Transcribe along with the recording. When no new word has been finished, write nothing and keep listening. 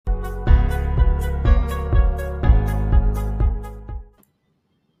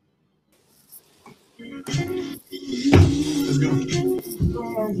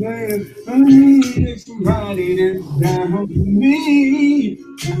I need somebody that's down with me.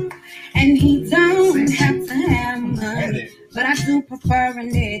 And he don't have to have money, but I do prefer a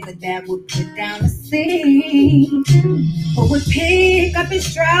nigga that would put down the scene. Who would pick up his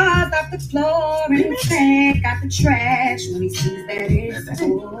straws off the floor and take out the trash when he sees that it's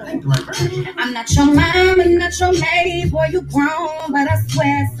full. I'm not your mom, I'm not your maid, boy, you grown, but I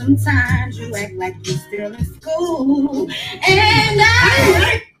swear sometimes you act like you still in school. And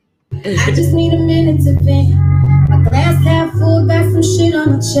I just need a minute to think. My glass half full, got some shit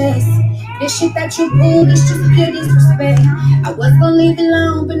on my chest. This shit that you pulled is just pure disrespect. I was gonna leave it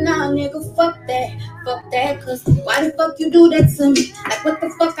alone, but now, nigga, fuck that, cause why the fuck you do that to me? Like, what the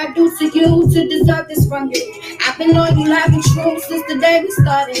fuck I do to you to deserve this from you? I've been loyal, I've been true since the day we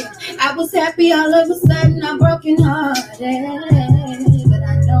started. I was happy, all of a sudden I'm broken hearted. But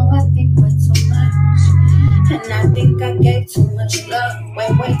I know I think way too much. And I think I gave too much love, way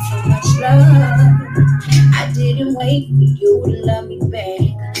too much love. I didn't wait for you to love me back,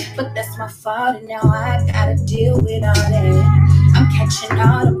 but that's my fault, and now I gotta deal with all that. I'm catching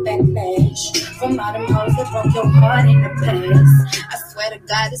all the backlash from all them hoes that broke your heart in the past. I swear to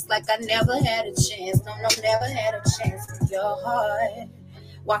God, it's like I never had a chance. No, never had a chance with your heart.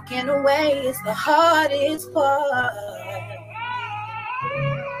 Walking away is the hardest part.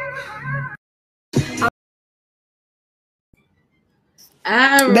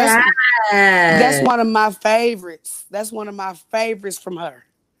 All right. That's one of my favorites. That's one of my favorites from her.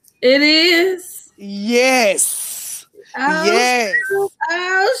 It is? Yes. Oh, yes. Oh,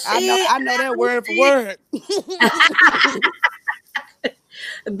 shit. I know that word for word.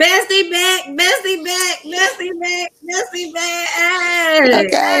 Bestie back, Bestie back, Bestie back, Bestie back. Hey.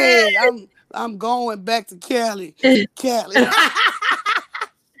 Okay. I'm going back to Kelly. Kelly.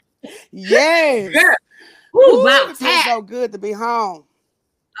 Yes. Girl. Ooh, it feels so good to be home.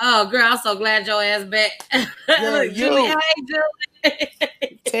 Oh, girl, I'm so glad your ass back. Girl, Julie, hey,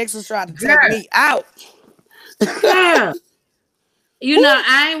 Julie. Texas tried to take me out. Girl. You know,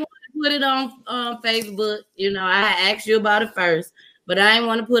 I ain't want to put it on Facebook. You know, I asked you about it first, but I ain't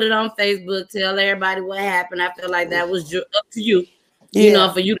want to put it on Facebook, tell everybody what happened. I feel like that was up to you, you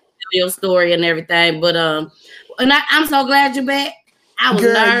know, for you to tell your story and everything. But and I'm so glad you're back. I was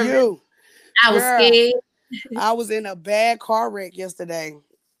nervous. I was scared. I was in a bad car wreck yesterday.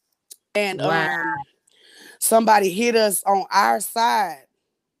 And somebody hit us on our side.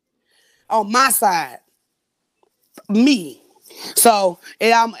 On my side. Me. So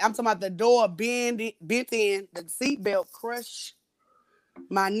I'm talking about the door bent in, the seatbelt crushed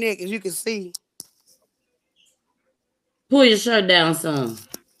my neck, as you can see. Pull your shirt down some.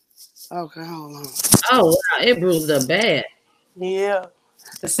 Okay, hold on. Oh wow, it bruised up bad. Yeah.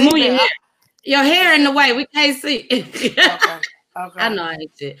 Move your hair. Your hair in the way. We can't see. Okay. I know I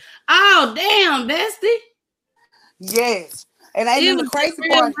ain't shit. Oh damn, Bestie. Yes. And it was the crazy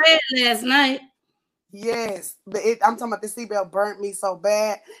part. Red last night. Yes. But I'm talking about the seatbelt burnt me so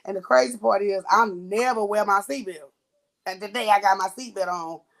bad. And the crazy part is I never wear my seatbelt. And the day I got my seatbelt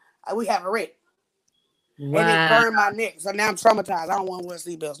on, we have a wreck. Wow. And it burned my neck. So now I'm traumatized. I don't want to wear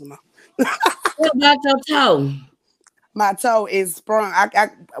seatbelts anymore. What about your toe? My toe is sprung.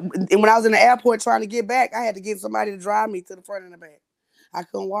 When I was in the airport trying to get back, I had to get somebody to drive me to the front and the back. I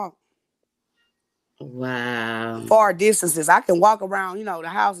couldn't walk. Wow. Far distances. I can walk around, you know, the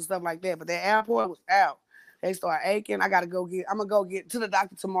house and stuff like that. But the airport was out. They started aching. I'm going to go get to the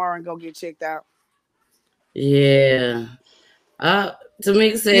doctor tomorrow and go get checked out. Yeah.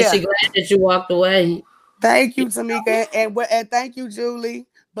 Tamika said she glad that you walked away. Thank you, Tamika. And thank you, Julie.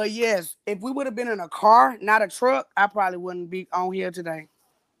 But yes, if we would have been in a car, not a truck, I probably wouldn't be on here today.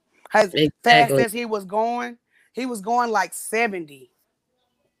 As fast as he was going like 70.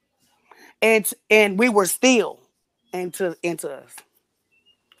 And we were still into us.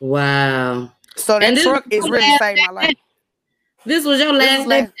 Wow. So that truck is really saved my life. This was your last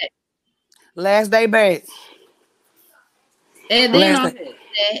day back. Last day back. And then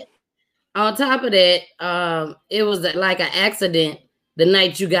on top of that, it was like an accident the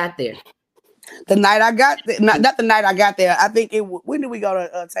night you got there. The night I got there, not the night I got there. I think when did we go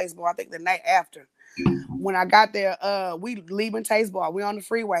to Taste Bar? I think the night after. When I got there, we leaving Taste Bar. We on the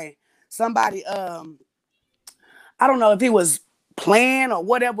freeway. Somebody, I don't know if he was playing or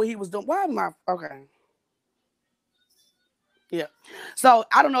whatever he was doing. Why am I okay? Yeah. So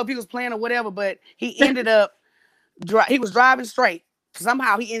I don't know if he was playing or whatever, but he ended up he was driving straight.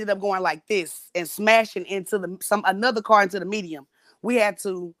 Somehow he ended up going like this and smashing into another car into the medium. We had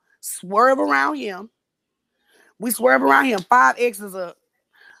to swerve around him. We swerve around him. 5X's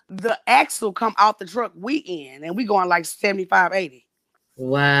the axle come out the truck we in, and we going like 75, 80.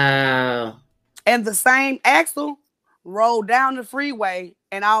 Wow. And the same axle rolled down the freeway,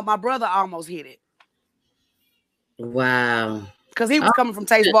 and my brother almost hit it. Wow. Because he was coming from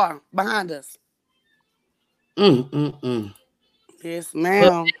Taste Bar behind us. Yes, Well,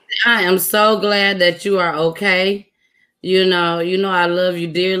 ma'am. I am so glad that you are okay. You know I love you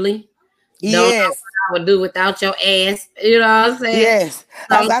dearly. Don't know Yes. what I would do without your ass. You know what I'm saying? Yes.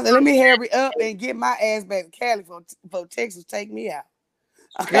 I said, let me hurry up and get my ass back to Cali for Texas take me out.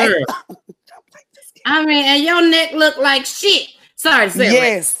 Okay. Girl. I mean, and your neck look like shit. Sorry to say it.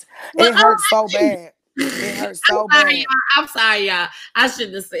 Yes. It hurts so bad. It hurts so bad. I'm sorry, y'all. I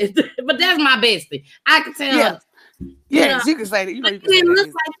shouldn't have said that. But that's my bestie. I can tell her. Yes, you can say that. You It can say didn't that. look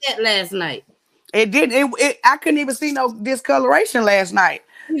like that last night. It didn't. I couldn't even see no discoloration last night.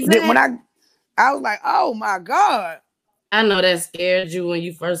 Exactly. When I was like, oh my God. I know that scared you when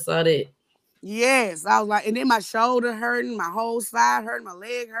you first saw that. Yes. I was like, and then my shoulder hurting, my whole side hurting, my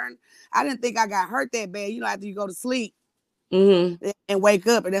leg hurting. I didn't think I got hurt that bad. After you go to sleep and wake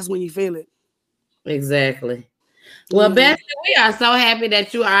up, and that's when you feel it. Exactly. Well, Bestie, we are so happy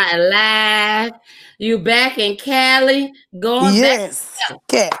that you are alive. You back in Cali, going back.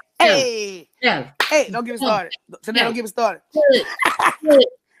 Cat. Hey. Hey, don't get me started. Today, don't get me started.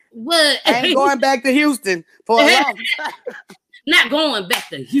 What? I ain't going back to Houston for a long time. Not going back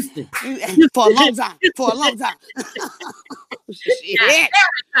to Houston. For a long time. For a long time. Shit.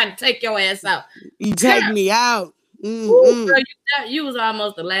 Trying to take your ass out. You take me out. Ooh, girl, you was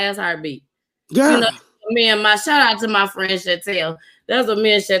almost the last heartbeat. Girl. You know, shout out to my friend Chantel. That's what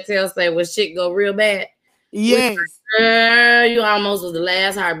me and Chantel say when shit go real bad. Yes. Girl, you almost was the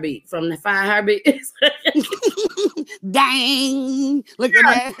last heartbeat from the 5 heartbeats. Dang. Look at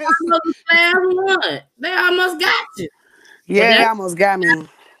that. The last one. They almost got you. Yeah, they almost got me.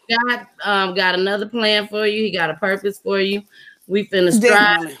 God got another plan for you. He got a purpose for you. We finna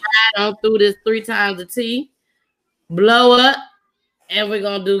stride on through this 3 times the T, blow up, and we're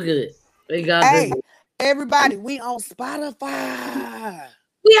gonna do good. We gonna do good. Everybody, we on Spotify.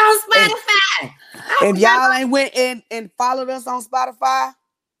 We on Spotify. If y'all ain't went and followed us on Spotify,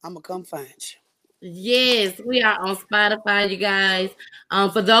 I'm gonna come find you. Yes, we are on Spotify, you guys.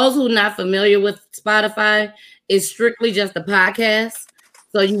 For those who are not familiar with Spotify, it's strictly just a podcast.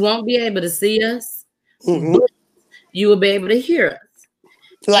 So you won't be able to see us, but you will be able to hear us.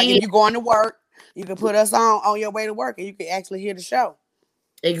 Like if you're going to work, you can put us on your way to work and you can actually hear the show.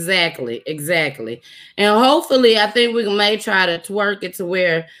 Exactly. And hopefully, I think we may try to twerk it to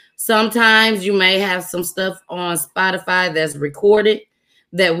where sometimes you may have some stuff on Spotify that's recorded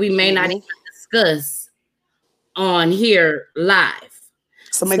that we may not even discuss on here live.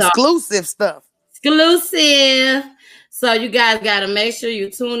 Some exclusive stuff. Exclusive. So you guys got to make sure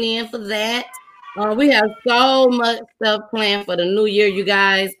you tune in for that. We have so much stuff planned for the new year, you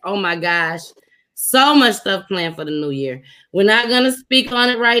guys. Oh my gosh. So much stuff planned for the new year. We're not going to speak on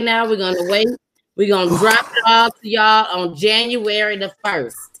it right now. We're going to wait. We're going to drop it all to y'all on January the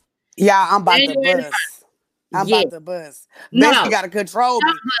 1st. Yeah, I'm about to buzz. About to buzz. Bestie got to control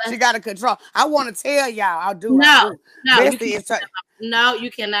me. She got to control. I want to tell y'all. I do. No,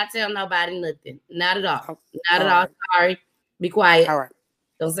 you cannot tell nobody nothing. Not at all. Not at all. Sorry. Be quiet. All right.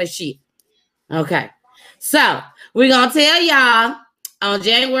 Don't say shit. Okay. So we're going to tell y'all on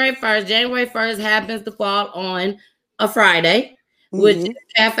January 1st. January 1st happens to fall on a Friday, which is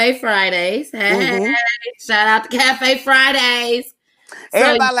Cafe Fridays. Hey, shout out to Cafe Fridays.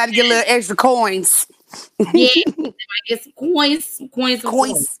 Everybody like to get a little extra coins. Yeah, get some coins.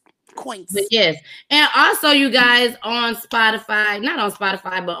 But yes, and also you guys on Spotify, not on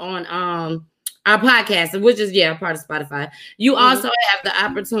Spotify, but on our podcast, which is part of Spotify. You also have the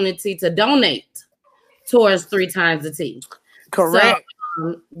opportunity to donate towards 3 times the T. Correct.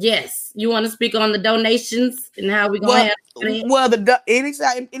 So, yes, you want to speak on the donations and how we gonna have it? Well,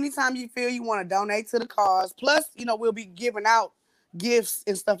 anytime you feel you want to donate to the cause, plus we'll be giving out gifts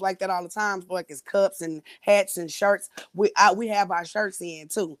and stuff like that all the time, like it's cups and hats and shirts. We have our shirts in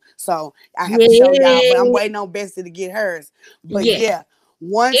too, so I have to show y'all. But I'm waiting on Bestie to get hers. But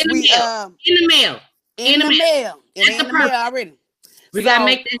once in the mail, it ain't in the mail already. We gotta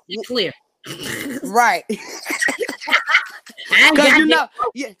make that shit clear, right? Because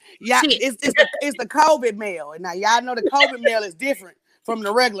it's the COVID mail, and now y'all know the COVID mail is different from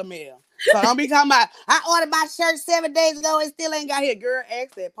the regular mail. So don't be talking about, I ordered my shirt 7 days ago, it still ain't got here. Girl,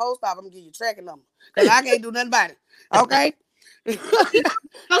 ask that post office, I'm gonna give you a tracking number. Because I can't do nothing about it. Okay?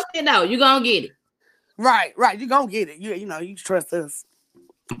 No, you gonna get it. Right. You gonna get it. You trust us.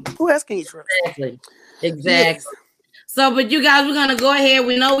 Who else can you trust? Exactly. Yes. So, but you guys, we're gonna go ahead.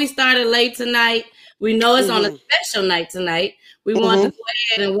 We know we started late tonight, We know it's on a special night tonight. We want to go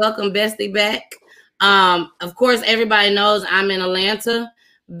ahead and welcome Bestie back. Of course, everybody knows I'm in Atlanta.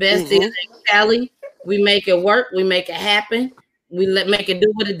 Bestie is in Cali. We make it work. We make it happen. We make it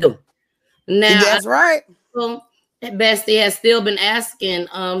do what it do. Now, that's right. Bestie has still been asking.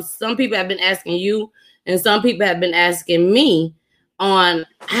 Some people have been asking you, and some people have been asking me on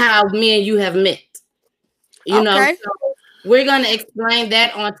how me and you have met. You know, so we're gonna explain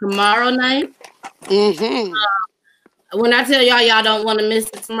that on tomorrow night. When I tell y'all don't want to miss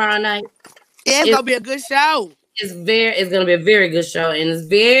it tomorrow night, it's gonna be a good show. It's gonna be a very good show, and it's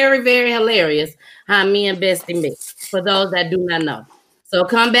very, very hilarious how me and Bestie met. For those that do not know. So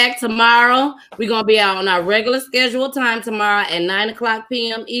come back tomorrow. We're gonna be out on our regular scheduled time tomorrow at 9:00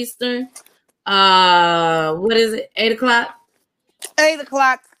 p.m. Eastern. What is it? 8:00?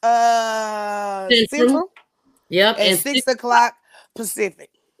 8:00 Central. Yep. And 6:00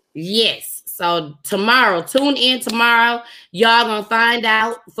 Pacific. Yes. So tomorrow, tune in tomorrow. Y'all gonna find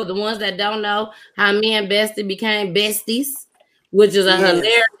out, for the ones that don't know, how me and Bestie became besties, which is a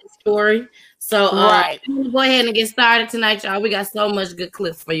hilarious story. So go ahead and get started tonight, y'all. We got so much good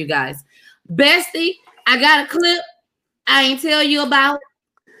clips for you guys. Bestie, I got a clip I ain't tell you about.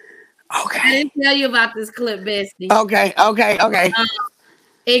 Okay. I didn't tell you about this clip, Bestie. Okay.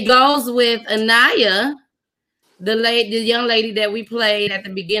 It goes with Anaya, the young lady that we played at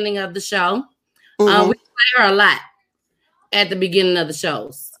the beginning of the show. We play her a lot at the beginning of the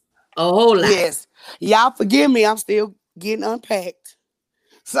shows. A whole lot. Yes. Y'all forgive me. I'm still getting unpacked.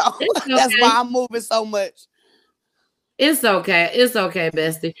 So that's why I'm moving so much. It's okay. It's okay,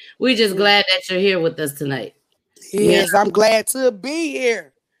 Bestie. We're just glad that you're here with us tonight. Yes, I'm glad to be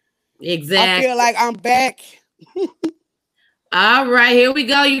here. Exactly. I feel like I'm back. All right, here we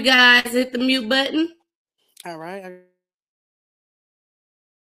go, you guys. Hit the mute button. All right.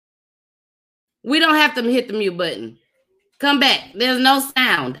 We don't have to hit the mute button. Come back. There's no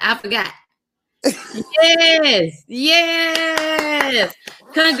sound. I forgot. Yes.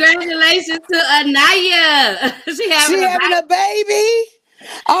 Congratulations to Anaya. She having a baby.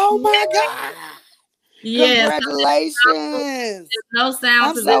 Oh my God. Yes. Congratulations. There's no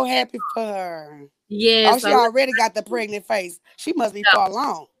sound. I'm so happy for her. Yes. Oh, she already got the pregnant face. She must be far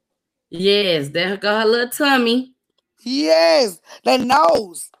along. Yes. There go her little tummy. Yes. That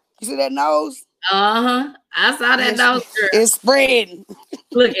nose. You see that nose? I saw that nose, girl. It's spreading.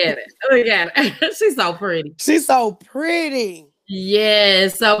 Look at it. She's so pretty. She's so pretty.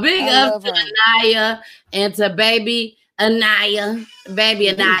 Yes. So big up to Anaya and to baby Anaya.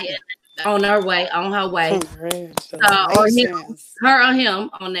 Baby Anaya on her way. So, her or him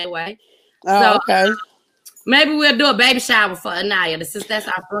on their way. Oh, okay. Maybe we'll do a baby shower for Anaya. Since that's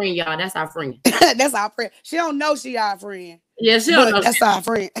our friend, y'all. That's our friend. That's our friend. She don't know she our friend. Yeah, she don't know. That's our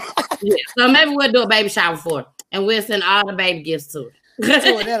friend. Yeah. So maybe we'll do a baby shower for her. And we'll send all the baby gifts to her.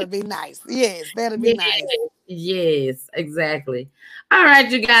 That'll be nice. Yes, that'll be nice. Yes, exactly. All right,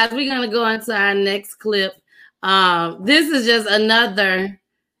 you guys. We're going to go into our next clip. This is just another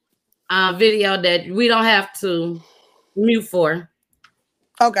video that we don't have to mute for.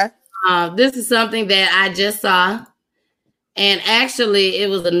 Okay. This is something that I just saw. And actually, it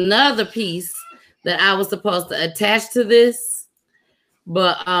was another piece that I was supposed to attach to this.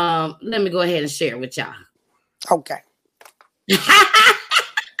 But let me go ahead and share it with y'all. Okay.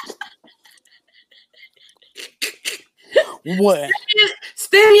 What?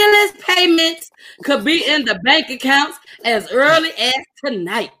 Stimulus payments could be in the bank accounts as early as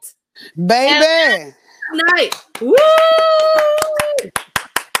tonight. Baby. Tonight. Woo!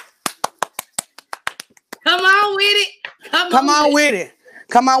 Come on with it. Come on with it.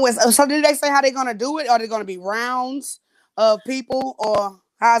 Come on with it. So did they say how they're going to do it? Are they going to be rounds of people, or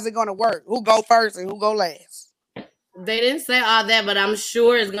how's it going to work? Who go first and who go last? They didn't say all that, but I'm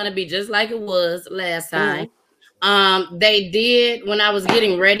sure it's going to be just like it was last time. They did, when I was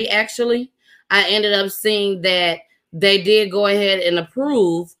getting ready, actually, I ended up seeing that they did go ahead and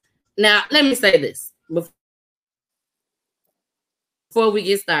approve. Now, let me say this before we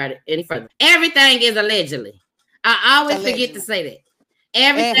get started any further. Everything is allegedly. I always forget to say that.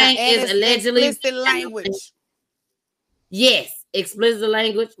 Everything is allegedly. Explicit language. Yes, explicit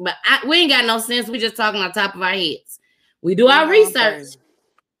language. But we ain't got no sense. We just talking on top of our heads. We do our research.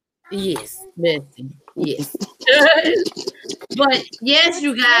 Yes, Bestie. Yes. But yes,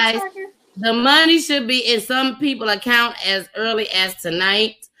 you guys, the money should be in some people's account as early as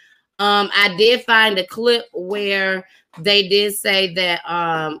tonight. I did find a clip where they did say that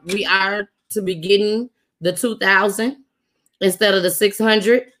we are to be getting the 2,000 instead of the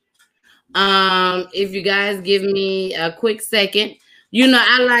 600. If you guys give me a quick second, You know,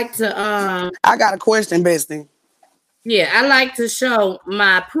 I like to I got a question, Bestie. yeah, I like to show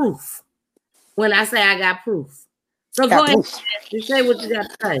my proof when I say I got proof. So go ahead and say what you got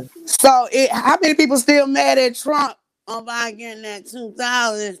to say. So how many people still mad at Trump about getting that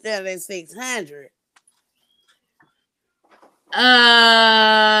 2,000 instead of that 600?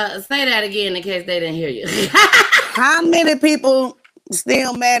 Say that again in case they didn't hear you. How many people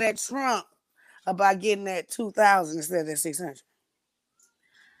still mad at Trump about getting that 2,000 instead of that 600?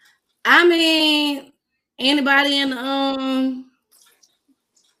 I mean, anybody in the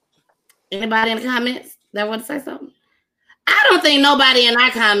comments that want to say something? I don't think nobody in our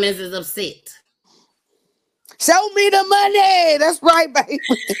comments is upset. Show me the money. That's right, baby.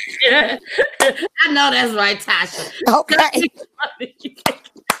 Yeah. I know that's right, Tasha. Okay.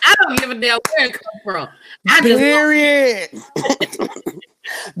 I don't give a damn where it come from. Period.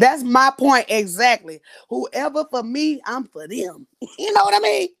 That's my point exactly. Whoever for me, I'm for them. You know what I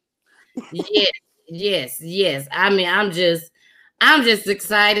mean? Yes. I mean, I'm just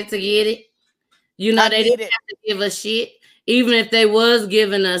excited to get it. You know, they didn't have to give us shit. Even if they was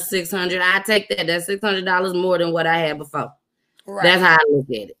giving us 600, I take that. That's $600 more than what I had before. Right. That's how I look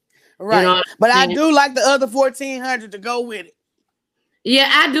at it. Right. You know but I do like the other 1,400 to go with it. Yeah,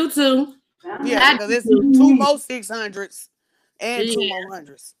 I do too. Yeah, because it's 2 more 600s and 2 more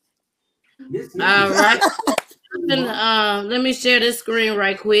 100s. All right. Let me share this screen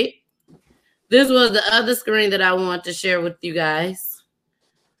right quick. This was the other screen that I want to share with you guys.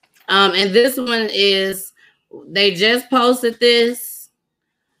 And this one is, they just posted this.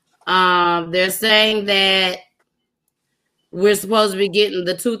 They're saying that we're supposed to be getting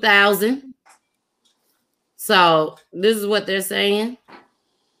the 2,000. So this is what they're saying.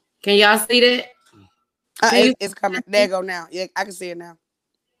 Can y'all see that? It's coming. There you go now. Yeah, I can see it now.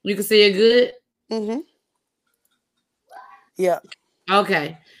 You can see it good? Mm-hmm. Yeah.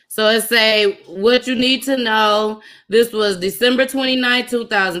 Okay. So it say what you need to know. This was December 29,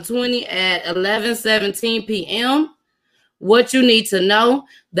 2020 at 11:17 p.m. What you need to know.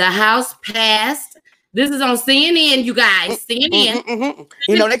 The House passed. This is on CNN, you guys. CNN. Mm-hmm.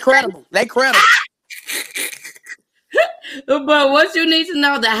 You know, they credible. They credible. But what you need to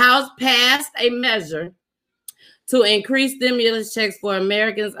know, the House passed a measure to increase stimulus checks for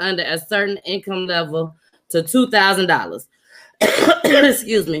Americans under a certain income level to $2,000.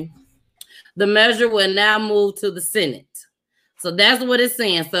 Excuse me. The measure will now move to the Senate. So that's what it's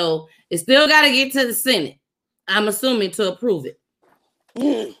saying. So it still got to get to the Senate, I'm assuming, to approve it.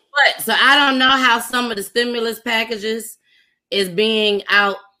 But so I don't know how some of the stimulus packages is being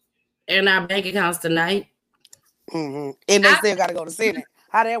out in our bank accounts tonight. Mm-hmm. And they still got to go to Senate.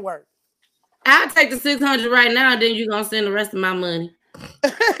 How that work? I'll take the 600 right now, and then you're going to send the rest of my money.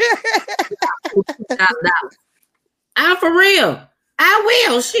 I'm for real. I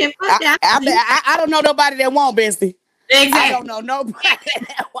will. Shit, fuck that. I don't know nobody that won't, Bestie. Exactly. I don't know nobody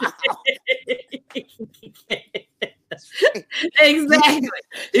that won't. Exactly.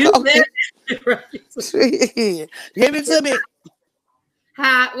 Okay. Give it to me.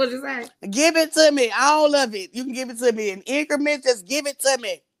 How? What'd you say? Give it to me. All of it. You can give it to me in increments. Just give it to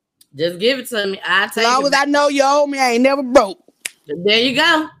me. Just give it to me. I'll take it. As long as I know you owe me, I ain't never broke. There you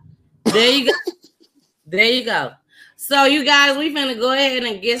go. There you go. There you go. So, you guys, we're going to go ahead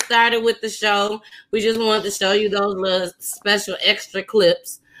and get started with the show. We just wanted to show you those little special extra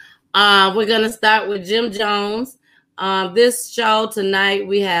clips. We're going to start with Jim Jones. This show tonight,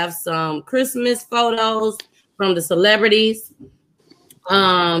 we have some Christmas photos from the celebrities.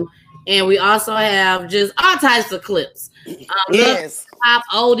 And we also have just all types of clips. Yes. Pop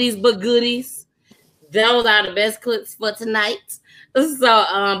oldies but goodies. Those are the best clips for tonight.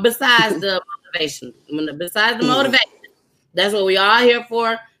 So, besides the motivation, that's what we are here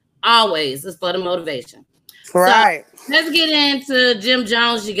for. Always is for the motivation. Right. So, let's get into Jim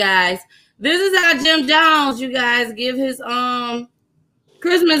Jones, you guys. This is how Jim Jones, you guys, give his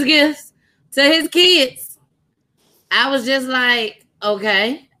Christmas gifts to his kids. I was just like,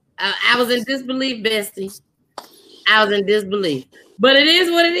 okay. I was in disbelief, Bestie. I was in disbelief. But it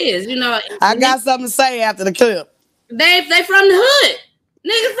is what it is, you know. I got something to say after the clip. They from the hood.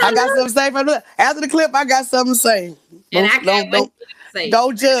 Niggas from I got something to say from the hood. After the clip, I got something to say.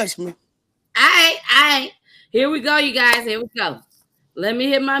 Don't judge me. All right. Here we go, you guys. Here we go. Let me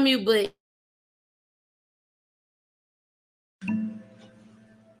hit my mute button.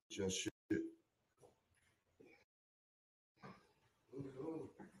 Just shit.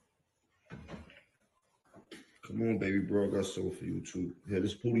 Come on, baby bro. I got something for you too. Yeah,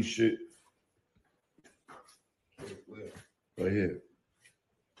 this booty shit. Right here.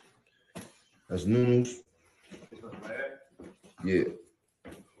 That's noodles. Yeah.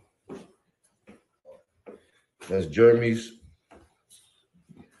 That's Jeremy's.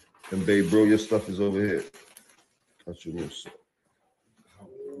 And babe, bro, your stuff is over here. That's your little stuff.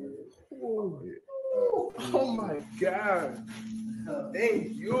 Oh my God.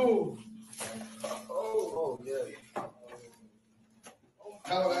 Thank you. Oh yeah.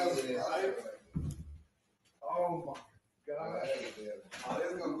 Oh my God.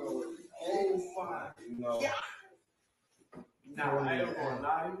 Oh my. No. Nah, I ain't gonna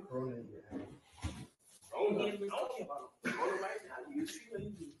lie. Don't care about Corona right now. You see what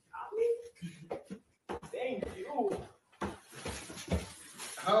you do. Thank you.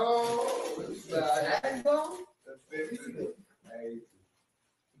 Oh, that's all.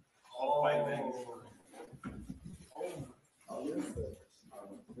 Oh, my thanks. Oh, yes, sir.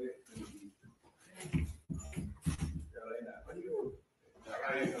 I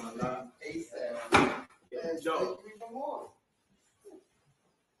ain't gonna lie. ASAP. Joe.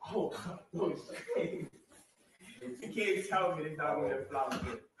 Oh, no, you can't tell me they're not going to flowers.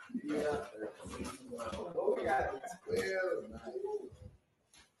 Yeah. Oh, we got 12.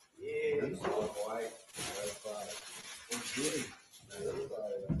 Yeah. That's all white. That's fine. It's good.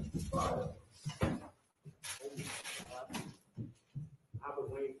 That's fine. I've been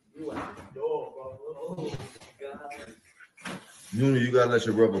waiting for you at the door, bro. Oh, God. You gotta let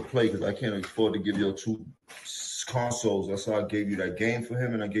your brother play because I can't afford to give you 2 consoles. That's why I gave you that game for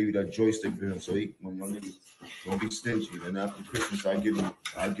him and I gave you that joystick for him. So he, when my niggas don't be stingy. And after Christmas, I give him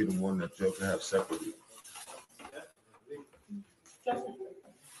one that Joe can have separately. I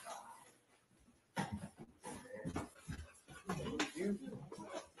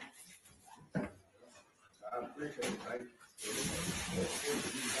appreciate it.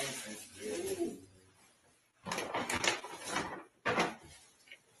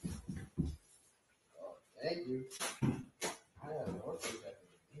 Thank you. I have no idea.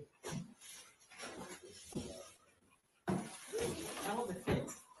 I hope it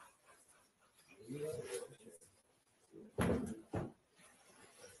fits.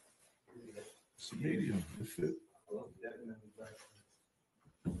 It's a medium. It fit.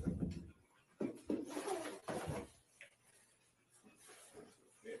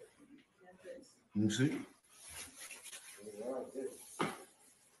 You see?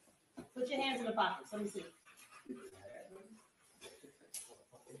 Put your hands in the pockets. Let me see.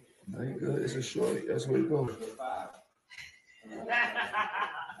 That ain't good. It's a shorty. That's where it goes.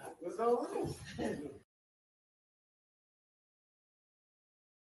 What's on?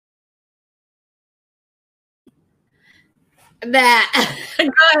 Nah. Go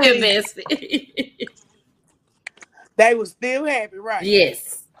ahead, Bestie. They was still happy, right?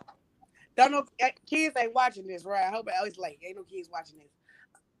 Yes. Don't know. Kids ain't watching this, right? I hope it's late. Ain't no kids watching this.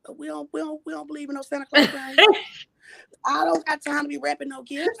 But we don't believe in no Santa Claus around here. I don't got time to be wrapping no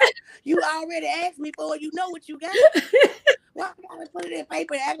gifts. You already asked me for it. You know what you got. Why I gotta put it in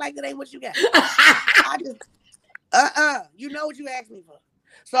paper and act like it ain't what you got? I just you know what you asked me for.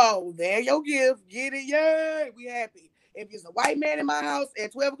 So there your gift. Get it, yay. We happy. If it's a white man in my house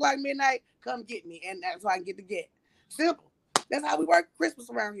at 12 o'clock midnight, come get me. And that's why I can get the get. Simple. That's how we work Christmas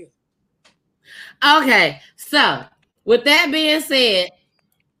around here. Okay, so with that being said,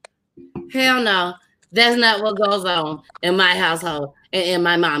 hell no, that's not what goes on in my household and in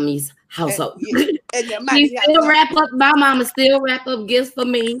my mommy's household. And your She still wrap up. My mama still wrap up gifts for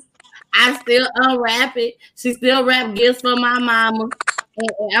me. I still unwrap it. She still wrap gifts for my mama.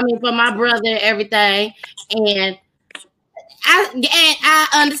 For my brother and everything. And I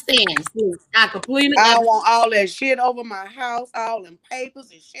understand. See, I completely. I don't want all that shit over my house, all them papers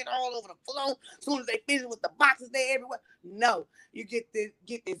and shit all over the floor. As soon as they finish with the boxes, they everywhere. No, you get this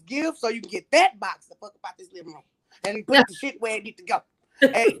gift so you can get that box the fuck about this living room, and you put the shit where it needs to go.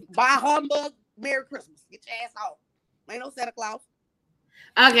 Hey, buy humbug. Merry Christmas. Get your ass off. Ain't no Santa Claus.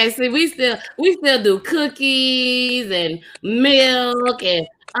 Okay, see, we still do cookies and milk and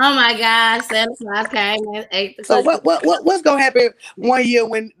oh my gosh, Santa Claus came and ate the cookies. So what's gonna happen one year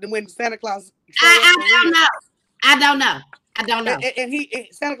when Santa Claus? I don't know. And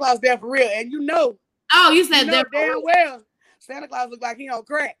Santa Claus there for real, and you know. Oh, you said there damn well. Santa Claus look like he on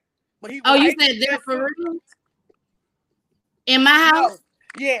crack, but he. Oh, you said there for real? In my house? No.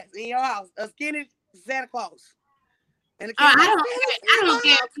 Yes, in your house, a skinny Santa Claus. And I don't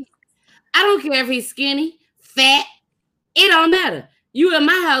care. I don't care if he's skinny, fat. It don't matter. You in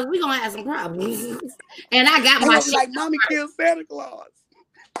my house, we gonna have some problems. And I got my shit. Like mommy killed Santa Claus.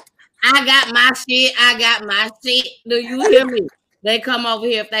 I got my shit. Do you hear me? They come over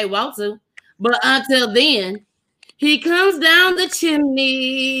here if they want to. But until then, he comes down the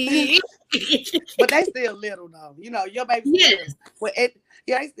chimney. But they still little though. You know, your baby. Yes. Well,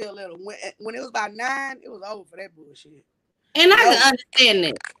 Yeah, they still little. When it was about 9, it was over for that bullshit. And I can understand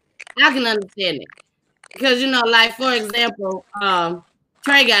that. I can understand it. Because, like, for example,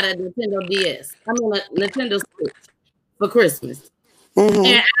 Trey got a Nintendo DS. I mean, a Nintendo Switch for Christmas. And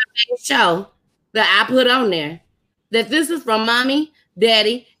I made sure that I put on there that this is from Mommy,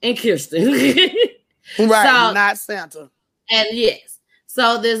 Daddy, and Kirsten. Right, so, not Santa. And yes.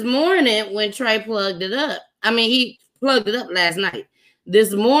 So this morning when Trey plugged it up, he plugged it up last night.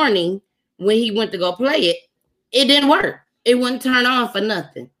 This morning when he went to go play it, it didn't work. It wouldn't turn on for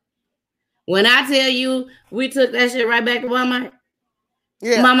nothing. When I tell you we took that shit right back to Walmart.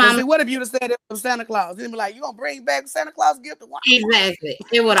 Yeah. My mom. See, what if you'd have said it was Santa Claus? He'd be like, "You gonna bring back Santa Claus gift to Walmart?" Exactly.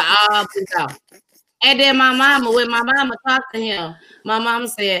 It would have all been out. And then when my mama talked to him, my mama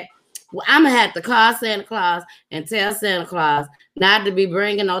said, well, I'm gonna have to call Santa Claus and tell Santa Claus not to be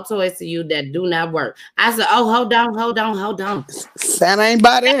bringing no toys to you that do not work. I said, oh, hold on. Santa ain't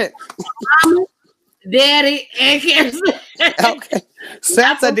buy that. Mama, Daddy, and Kirsten. Okay.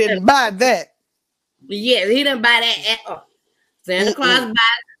 Santa didn't buy that. Yes, he didn't buy that at all. Santa Claus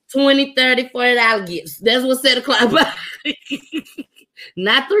buys $20, $30, $40 gifts. That's what Santa Claus buys.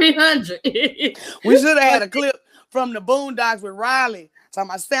 Not 300. We should have had a clip from the Boondocks with Riley talking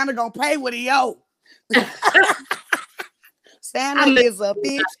about Santa gonna pay what he owe. Santa is a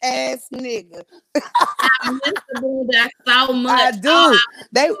bitch ass nigga. I miss the Boondocks so much. I do.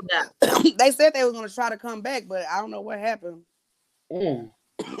 They said they were gonna try to come back, but I don't know what happened. I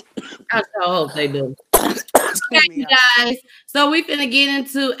so hope they do. Okay, you guys. So we finna get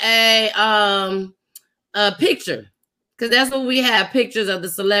into a picture. Because that's what we have, pictures of the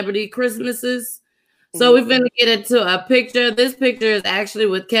celebrity Christmases. So we're going to get into a picture. This picture is actually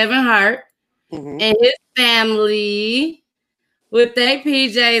with Kevin Hart and his family with their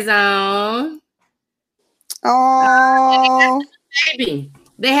PJs on. Oh, baby.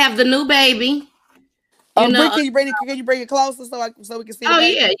 They have the new baby. Can you bring it closer so we can see? Oh,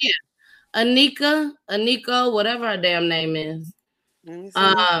 yeah. Anika, whatever her damn name is.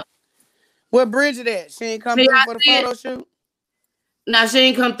 Where Bridget at? She ain't come through for the photo shoot? No, she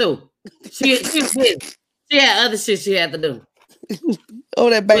ain't come through. She had other shit she had to do. Oh,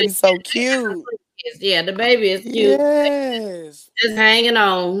 that baby's so cute. Yeah, the baby is cute. Yes. Just hanging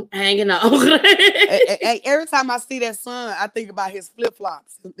on. Hey, every time I see that son, I think about his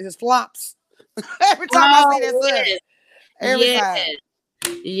flip-flops. His flops. Every time I see that son. Every time.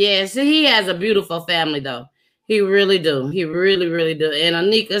 Yes, he has a beautiful family, though. He really do. He really, really do. And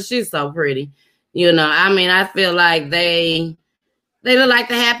Anika, she's so pretty. I feel like they look like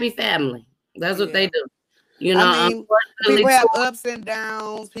the happy family. That's what they do. People have ups and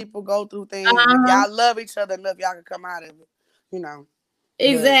downs. People go through things. Y'all love each other enough, y'all can come out of it.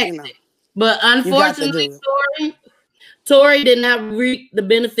 Exactly. But unfortunately, Tori did not reap the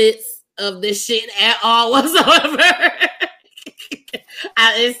benefits of this shit at all whatsoever.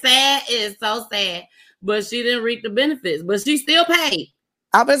 It's sad. It's so sad. But she didn't reap the benefits. But she still paid.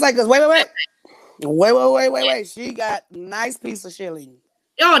 I was like, wait. She got a nice piece of shilling.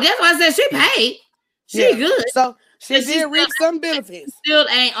 Oh, that's why I said she paid. She good. So she did reap some benefits. Still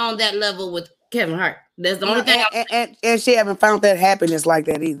ain't on that level with Kevin Hart. That's the only thing. And she haven't found that happiness like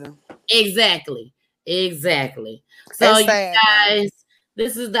that either. Exactly. So you guys,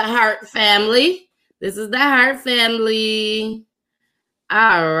 this is the Hart family.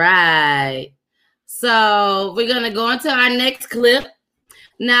 All right. So we're going to go into our next clip.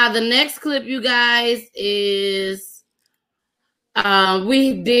 Now, the next clip, you guys, is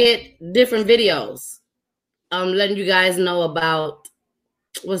we did different videos. Letting you guys know about,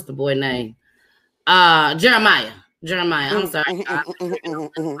 what's the boy name? Jeremiah. I'm sorry.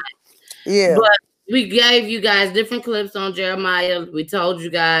 Yeah. But we gave you guys different clips on Jeremiah. We told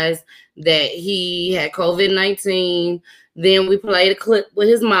you guys that he had COVID-19. Then we played a clip with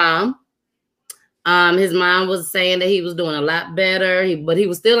his mom. His mom was saying that he was doing a lot better, but he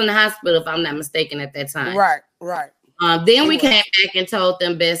was still in the hospital, if I'm not mistaken, at that time. Right. Then we came back and told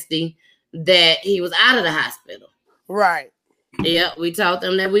them, Bestie, that he was out of the hospital. Right. Yeah, we told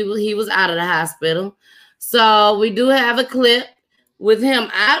them that he was out of the hospital. So we do have a clip with him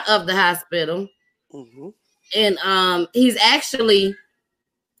out of the hospital. And he's actually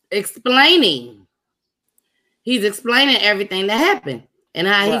explaining. He's explaining everything that happened and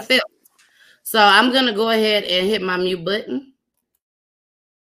how he felt. So I'm going to go ahead and hit my mute button.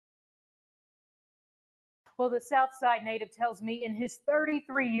 Well, the Southside native tells me in his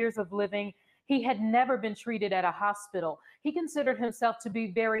 33 years of living, he had never been treated at a hospital. He considered himself to be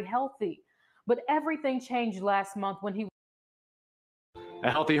very healthy, but everything changed last month when he... A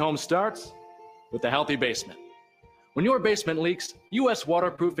healthy home starts with a healthy basement. When your basement leaks, U.S.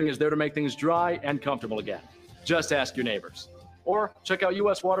 Waterproofing is there to make things dry and comfortable again. Just ask your neighbors. Or check out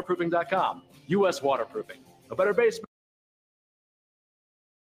uswaterproofing.com. U.S. Waterproofing, a better basement.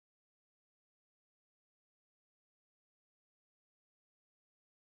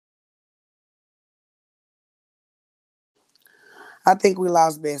 I think we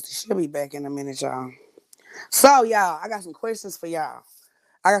lost Bestie. She'll be back in a minute, y'all. So, y'all, I got some questions for y'all.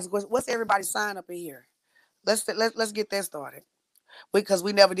 I got some questions. What's everybody's sign up in here? Let's get that started. Because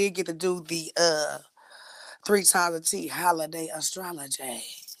we never did get to do the 3 times a T holiday astrology.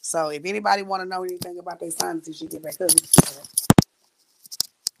 So if anybody want to know anything about their signs, you should get back up.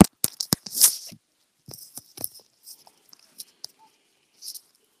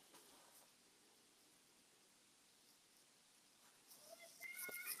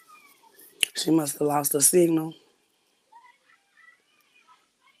 She must have lost the signal.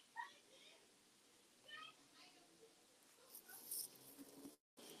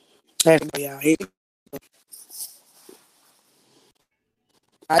 There we go, y'all.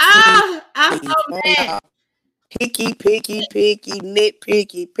 I'm so mad. Picky,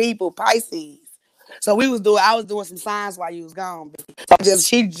 nitpicky people, Pisces. So I was doing some signs while you was gone. So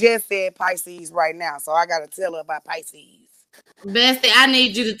she just said Pisces right now. So I gotta tell her about Pisces. Bestie, I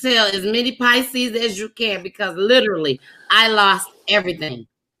need you to tell as many Pisces as you can because literally I lost everything.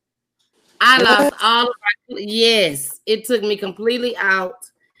 I lost all of our yes. It took me completely out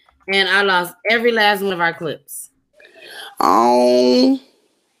and I lost every last one of our clips. So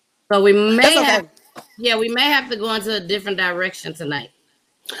we may have we may have to go into a different direction tonight.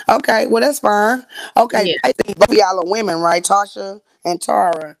 Okay, well that's fine. Okay, I think both of y'all are women, right? Tasha and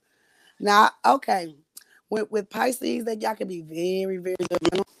Tara. Now, okay, with Pisces, that y'all can be very, very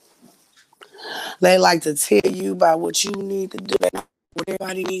good. They like to tell you about what you need to do, what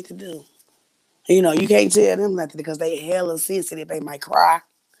everybody needs to do. You know, you can't tell them nothing because they hella sensitive. They might cry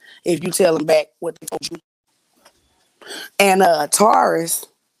if you tell them back what they told you. And Taurus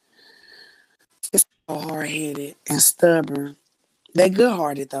is so hard-headed and stubborn. They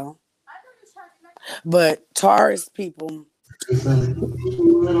good-hearted though. But Taurus people,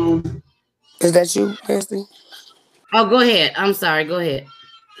 is that you, Bestie? Oh, go ahead. I'm sorry. Go ahead.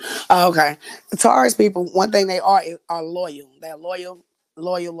 Oh, okay. The Taurus people, one thing they are loyal. They're loyal.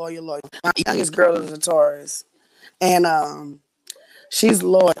 My youngest girl is a Taurus. And she's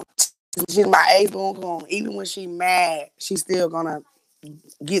loyal. She's my age born. Even when she's mad, she's still gonna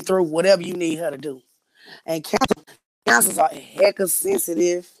get through whatever you need her to do. And cancers are hecka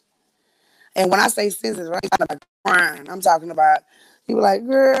sensitive. And when I say sensitive, I ain't talking about crying. I'm talking about people like,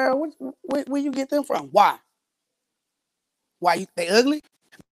 girl, where you get them from? Why? They ugly?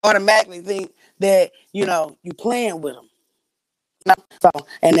 Automatically think that, you playing with them. So,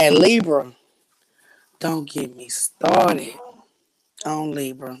 and that Libra, don't get me started on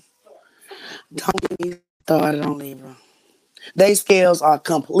Libra. Don't get me started on Libra. They scales are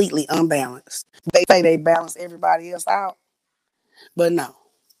completely unbalanced. They say they balance everybody else out, but no.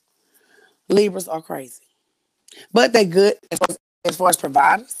 Libras are crazy. But they're good as far as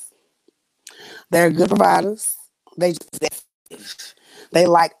providers. They're good providers. They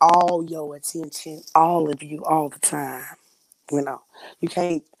like all your attention, all of you, all the time. You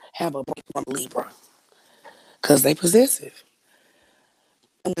can't have a break from Libra because they possessive.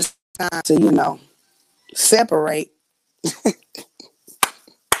 And it's time to, separate.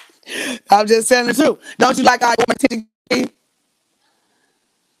 I'm just telling the truth. Don't you like all your attention?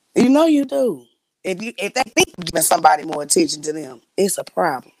 You know you do. If they think you're giving somebody more attention to them, it's a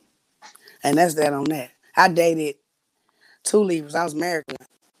problem. And that's that on that. I dated 2 Libras. I was married to them.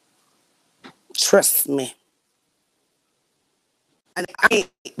 Trust me. And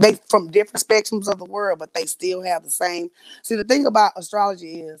they from different spectrums of the world, but they still have the same. See, the thing about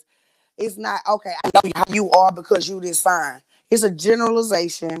astrology is, it's not, okay, I know how you are because you this sign. It's a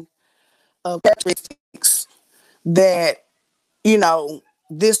generalization of characteristics that,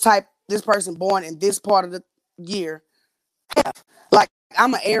 this person born in this part of the year have. Like,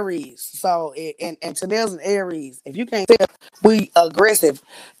 I'm an Aries, so, and Tanel's an Aries. If you can't tell, we aggressive,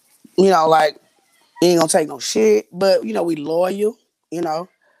 like, you ain't gonna take no shit, but, we loyal, we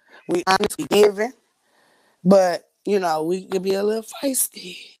honest, we giving, but, we could be a little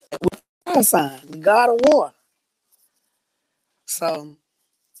feisty. Our sign, the God of war. So,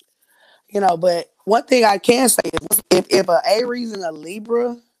 but one thing I can say is if an Aries and a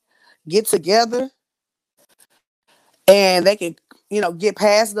Libra get together and they can, get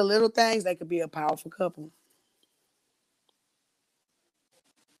past the little things, they could be a powerful couple.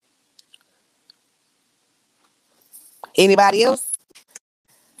 Anybody else?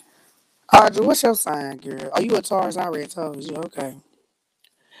 Audrey, what's your sign, girl? Are you a Taurus? I already told you. Okay.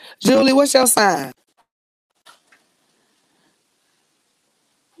 Julie, what's your sign?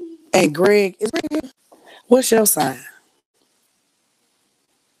 And Greg, is Greg here? What's your sign?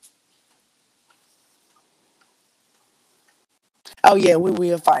 Oh yeah, we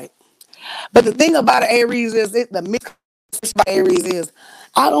will fight. But the thing about Aries is, the misconception about Aries is,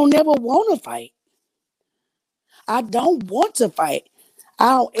 I don't never want to fight. I don't want to fight. I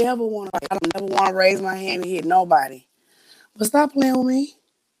don't ever want to fight. I don't never want to raise my hand and hit nobody. But stop playing with me.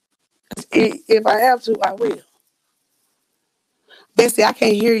 If I have to, I will. Bestie, I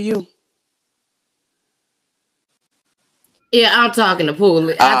can't hear you. Yeah, I'm talking to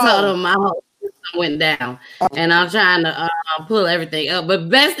Pooley. I told him my whole system went down, and I'm trying to pull everything up. But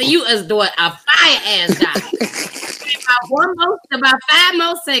Bestie, you is doing a fire-ass job. About 5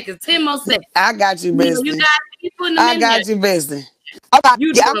 more seconds, 10 more seconds. I got you, Bestie. You got keep putting them I in got there. you, Bestie. I'm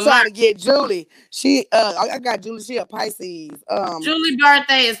trying to get Julie. I got Julie. She a Pisces. Julie's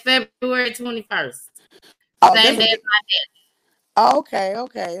birthday is February 21st. Same day as my dad. Okay.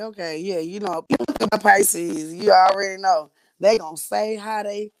 Yeah, you know, Pisces, you already know. They don't say how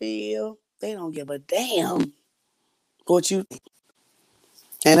they feel. They don't give a damn what you think.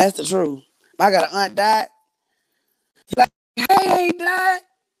 And that's the truth. I got an aunt died. She's like, hey, Dad.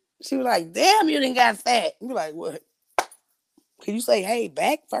 She was like, damn, you didn't got fat. You like, what? Can you say hey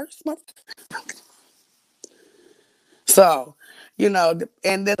back first? So, you know,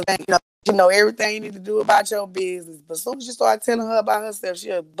 and then you know everything you need to do about your business. But as soon as you start telling her about herself,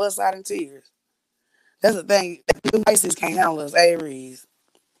 she'll bust out in tears. That's the thing. The Pisces can't handle us Aries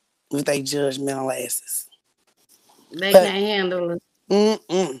with their judgmental asses. They can't handle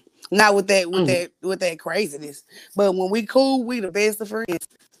it. Not with that craziness. But when we cool, we the best of friends.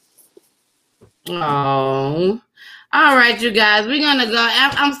 Oh. All right, you guys. We're gonna go.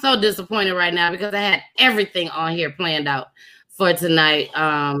 I'm so disappointed right now because I had everything on here planned out for tonight.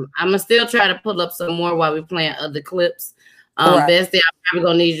 I'm gonna still try to pull up some more while we're playing other clips. Right. Bestie, I'm probably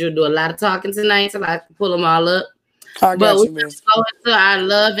gonna need you to do a lot of talking tonight so I can pull them all up. But we're gonna go into our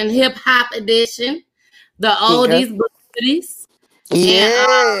love and hip hop edition, the oldies but goodies.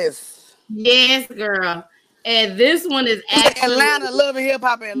 Yes. And, yes, girl. And this one is actually Atlanta, love and hip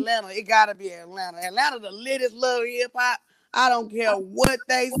hop. Atlanta, it gotta be Atlanta. Atlanta, the latest love and hip hop. I don't care what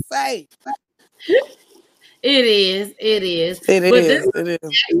they say. It is. But this is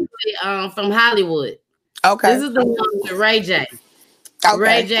actually from Hollywood. Okay. This is the one with Ray J. Okay.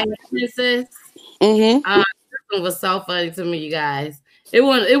 Ray J and Princess. Mm-hmm. This one was so funny to me, you guys. It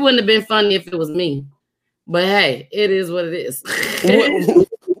wouldn't have been funny if it was me. But hey, it is what it is. But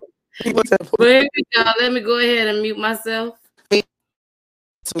here we go. Let me go ahead and mute myself.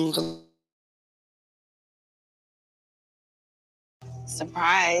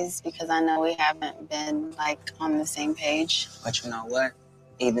 Surprised because I know we haven't been like on the same page. But you know what?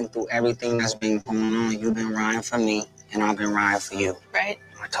 Even through everything that's been going on, you've been riding for me and I've been riding for you. Right.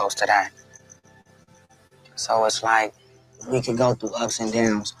 I toast to that. So it's like we could go through ups and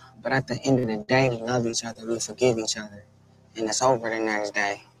downs, but at the end of the day, we love each other, we forgive each other, and it's over the next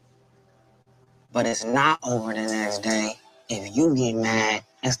day. But it's not over the next day if you get mad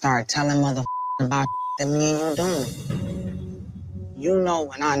and start telling motherfuckers about that me and you doing. You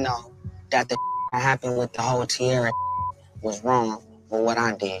know and I know that the that happened with the whole Tierra was wrong with what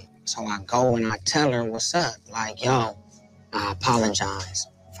I did. So I go and I tell her what's up. Like, yo, I apologize.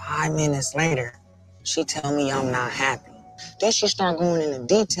 5 minutes later, she tell me I'm not happy. Then she start going into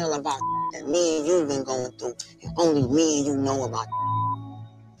detail about that me and you been going through and only me and you know about.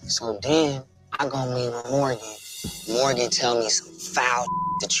 So then I go meet with Morgan. Morgan tell me some foul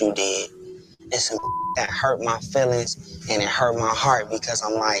that you did. And some that hurt my feelings and it hurt my heart because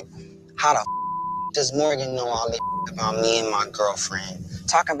I'm like, how the does Morgan know all this about me and my girlfriend?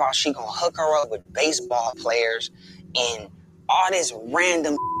 Talking about she gonna hook her up with baseball players and all this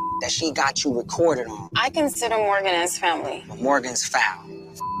random that she got you recorded on. I consider Morgan as family. But Morgan's foul.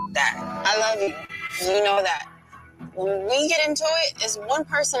 That. I love you. You know that. When we get into it, it's one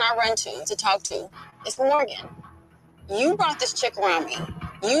person I run to talk to. It's Morgan. You brought this chick around me.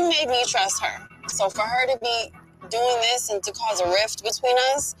 You made me trust her. So for her to be doing this and to cause a rift between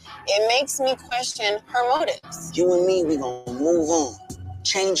us, it makes me question her motives. You and me, we gonna move on.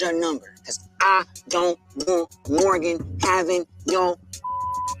 Change your number, because I don't want Morgan having your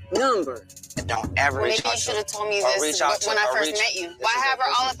number. And don't ever Maybe you should have told me this when I first met you. Why have her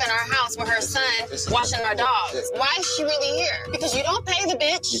all up in our house with her son watching our dogs? Why is she really here? Because you don't pay the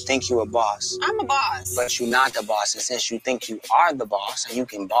bitch. You think you a boss. I'm a boss. But you're not the boss. And since you think you are the boss, and you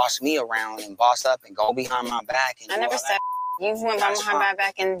can boss me around and boss up and go behind my back. And I never said You went behind my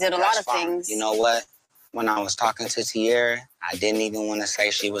back and did a lot of things. You know what? When I was talking to Tiara, I didn't even want to say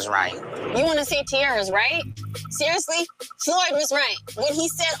she was right. You want to say Tiara's right? Seriously? Floyd was right. When he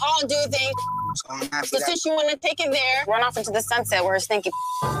said all do things. So since you want to take it there, run off into the sunset where it's thinking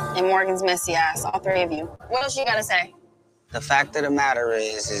and Morgan's messy ass, all three of you. What else you got to say? The fact of the matter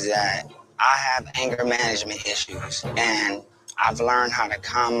is that I have anger management issues, and I've learned how to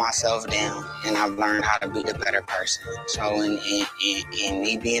calm myself down, and I've learned how to be the better person. So in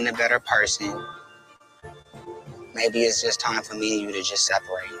me being a better person, maybe it's just time for me and you to just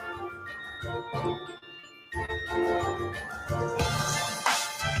separate.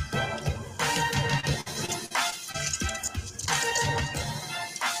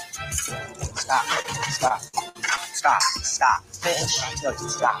 Stop, bitch. Look,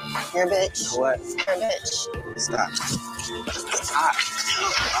 stop. You're a bitch. What? You're a bitch. Stop.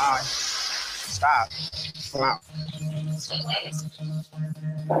 All right. Stop. Come out.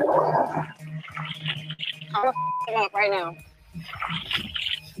 I'm gonna up right now.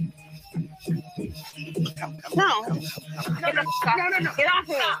 No. No. Get off of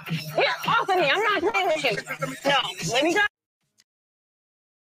me. Get off of me. I'm not playing with you. No. Let me go.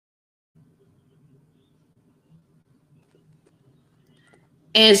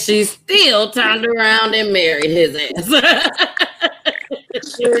 And she still turned around and married his ass.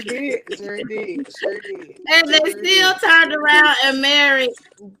 Sure did. And they still turned around and married.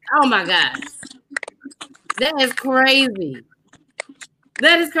 Oh my God. That is crazy.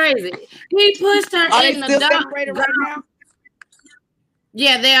 He pushed her Are in they still the dark. separated right now?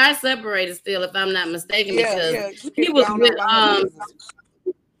 Yeah, they are separated still, if I'm not mistaken, because he was with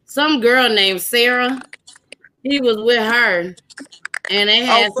some girl named Sarah. He was with her, and they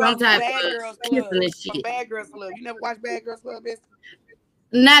had some type of kissing and shit. Bad Girls Club. You never watched Bad Girls Club, Bestie?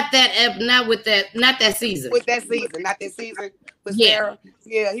 Not that season. With that season, not that season with Sarah.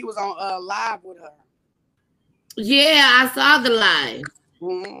 Yeah, he was on live with her. Yeah, I saw the live.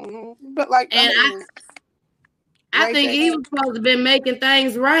 Mm-hmm. But like, and I think he was supposed to have been making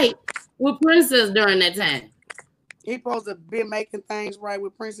things right with Princess during that time. He supposed to have been making things right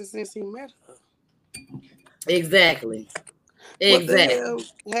with Princess since he met her. Exactly. What the hell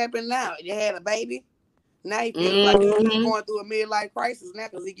happened now? You had a baby. Now he feels like he's going through a midlife crisis now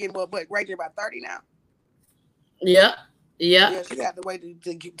because he's getting more, but right there about 30 now. Yep. Yeah, she got to wait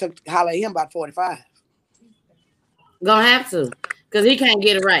to holler at him about 45. Gonna have to, because he can't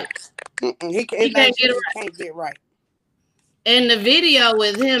get it right. He can't get it right. In the video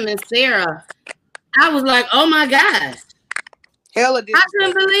with him and Sarah, I was like, oh my gosh. Hella I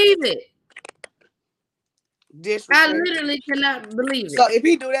couldn't believe it. I Disrespect. literally cannot believe it. So if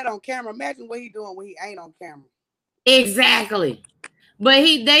he do that on camera, imagine what he doing when he ain't on camera. Exactly. But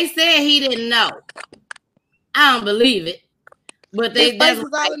they said he didn't know. I don't believe it. But his face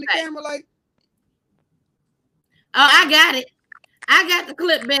was all in the camera like. Oh, I got it. I got the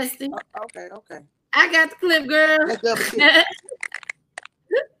clip, Bestie. Okay. I got the clip, girl.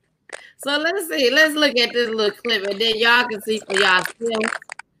 So let's see. Let's look at this little clip, and then y'all can see for yourself.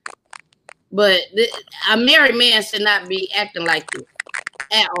 But a married man should not be acting like this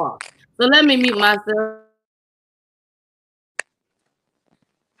at all. So let me mute myself.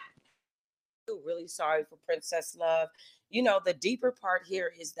 Really sorry for Princess Love. You know, the deeper part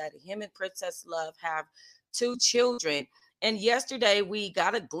here is that him and Princess Love have 2 children. And yesterday we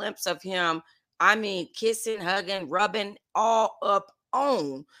got a glimpse of him, kissing, hugging, rubbing all up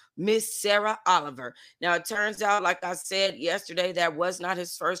on Miss Sarah Oliver. Now, it turns out, like I said yesterday, that was not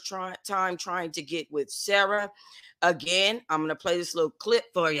his first time trying to get with Sarah. Again, I'm going to play this little clip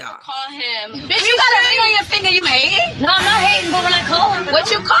for y'all. Call him. Bitch, you got a ring on your finger. You hating? No, I'm not hating, but when I call him. What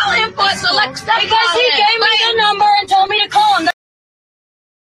you call him for? So like, stop because he gave me the number and told me to call him.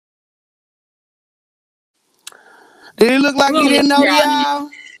 Did it look like he didn't know y'all?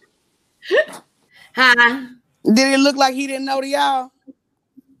 Huh? Did it look like he didn't know y'all?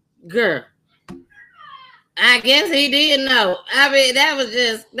 Girl, I guess he didn't know.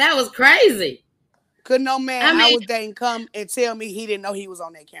 That was crazy. Could no man I was dating come and tell me he didn't know he was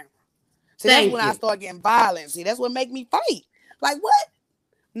on that camera? See, that's when I start getting violent. See, that's what make me fight. Like, what?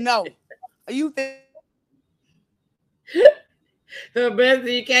 No. You think?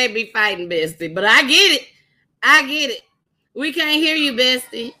 Bestie, you can't be fighting, Bestie. But I get it. We can't hear you,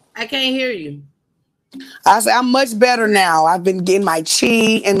 Bestie. I can't hear you. I say I'm much better now. I've been getting my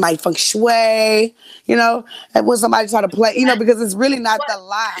chi and my feng shui. You know, and when somebody try to play, because it's really not the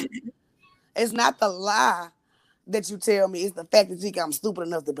lie. It's not the lie that you tell me. It's the fact that you think I'm stupid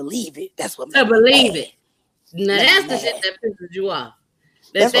enough to believe it. That's what makes me believe mad. it. Now that's the shit that pisses you off.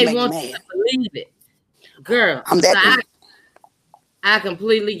 That they want you to believe it. Girl, I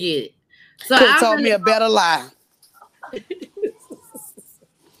completely get it. So Could have told me a better lie.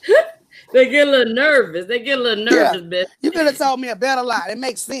 They get a little nervous. Bitch. You could have told me a better lie. It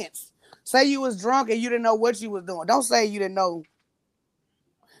makes sense. Say you was drunk and you didn't know what you was doing. Don't say you didn't know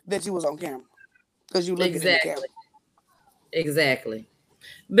that you was on camera because you looking at the camera. Exactly.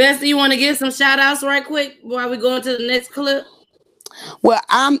 Bestie, you want to give some shout outs right quick while we go into the next clip? Well,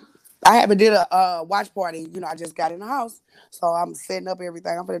 I haven't did a watch party. You know, I just got in the house, so I'm setting up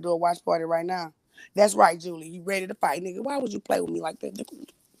everything. I'm gonna do a watch party right now. That's right, Julie. You ready to fight, nigga? Why would you play with me like that?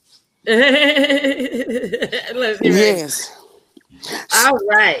 Yes. All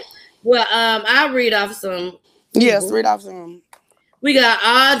right. Well, I'll read off some. Yes, read off some. We got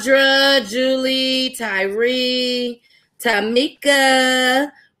Audra, Julie, Tyree,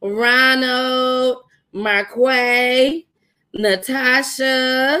 Tamika, Ronald, Marquay,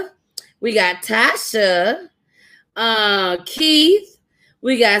 Natasha. We got Tasha, Keith.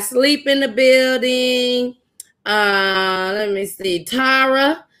 We got Sleep in the building. Let me see,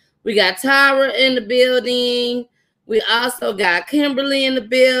 Tara. We got Tara in the building. We also got Kimberly in the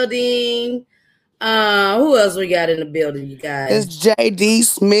building. Who else we got in the building, you guys? It's JD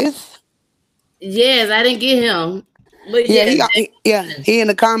Smith. Yes, I didn't get him. But he in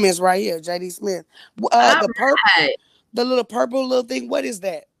the comments right here, JD Smith. The little purple little thing, what is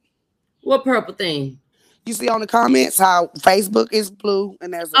that? What purple thing? You see on the comments how Facebook is blue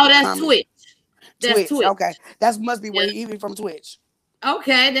and there's that's comment. Twitch. That's Twitch. Okay. That must be where he even from Twitch.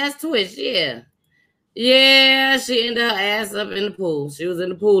 Okay, that's Twitch, yeah. Yeah, she ended her ass up in the pool. She was in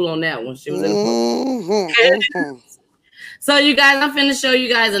the pool on that one. She was in the pool. So you guys, I'm finna show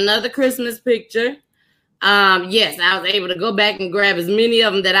you guys another Christmas picture. Yes, I was able to go back and grab as many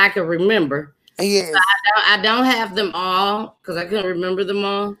of them that I could remember. Yes. So I don't have them all because I couldn't remember them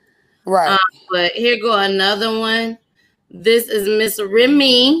all. Right. But here go another one. This is Miss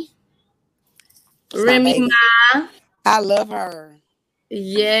Remy. Remy Ma. I love her.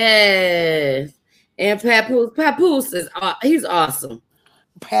 Yes. And Papoose. Papoose is he's awesome.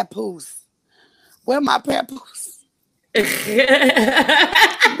 Papoose. Where my Papoose? Where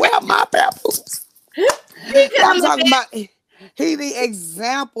my Papoose? I'm talking about he the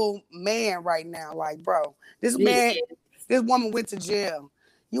example man right now. Like, bro, this woman went to jail.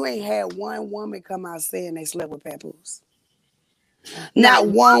 You ain't had one woman come out saying they slept with Papoose. Not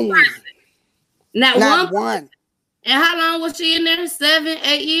one woman. Not one. And how long was she in there? 7,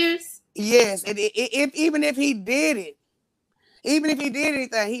 8 years? Yes. And even if he did it, even if he did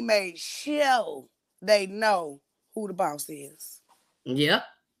anything, he made sure they know who the boss is. Yep.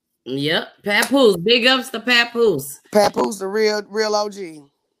 Papoose. Big ups to Papoose. Papoose, the real OG.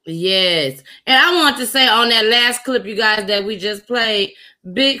 Yes. And I want to say on that last clip, you guys, that we just played,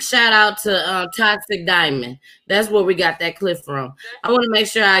 big shout out to Toxic Diamond. That's where we got that clip from. I want to make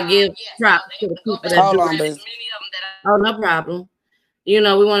sure I give props to the people that do it. Oh, no problem. You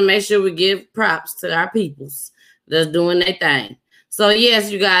know, we want to make sure we give props to our peoples that's doing their thing. So, yes,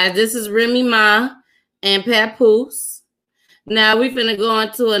 you guys, this is Remy Ma and Papoose. Now, we finna go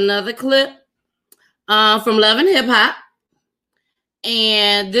into another clip from Love and Hip Hop.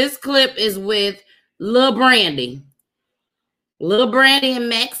 And this clip is with Lil Brandy. Lil Brandy and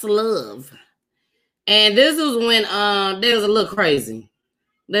Max Love. And this was when they was a little crazy.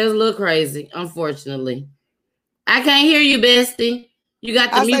 They was a little crazy, unfortunately. I can't hear you, Bestie. You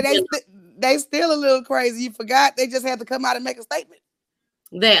got the mute. They still a little crazy. You forgot they just had to come out and make a statement.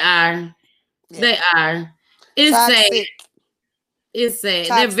 They are. Yeah. They are. It's toxic. Sad. It's sad.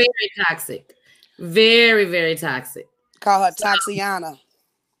 Toxic. They're very toxic. Very, very toxic. Call her Toxiana.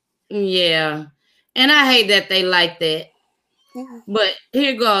 Yeah. And I hate that they like that. Yeah. But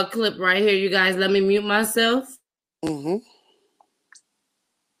here go a clip right here. You guys, let me mute myself.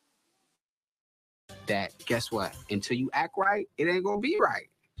 That, guess what? Until you act right, it ain't gonna be right.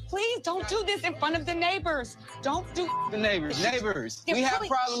 Please don't do this in front of the neighbors. Don't do the neighbors. We have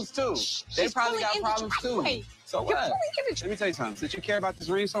problems too. They probably got problems too. So what? Let me tell you something. Since you care about this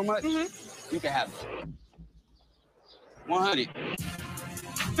ring so much, you can have it. 100.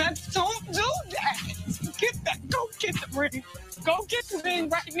 Don't do that. Get that. Go get the ring. Go get the ring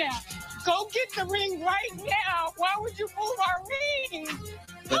right now. Go get the ring right now. Why would you move our ring?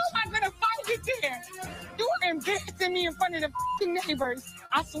 How am I going to find it there? You are embarrassing me in front of the neighbors.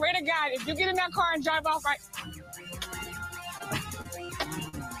 I swear to God, if you get in that car and drive off right...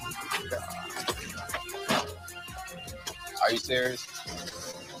 Are you serious?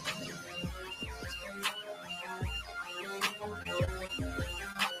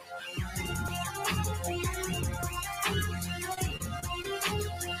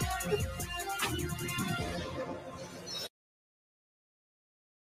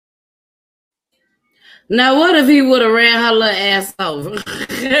 Now, what if he would have ran her little ass over?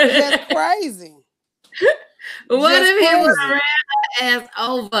 That's crazy. What Just if he would crazy. have ran her ass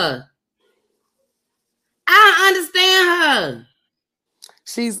over? I don't understand her.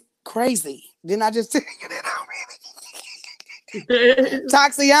 She's crazy. Didn't I just tell you that already?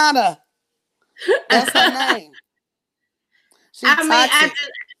 Toxiana. That's her name. She's toxic.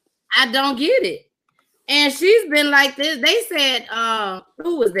 I don't get it. And she's been like this. They said,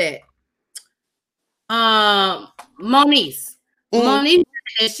 who was that? Moniece. Moniece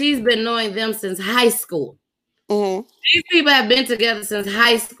said she's been knowing them since high school. These people have been together since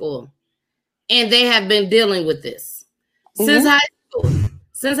high school. And they have been dealing with this since high school.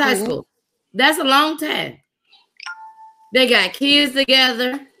 Since high school. That's a long time. They got kids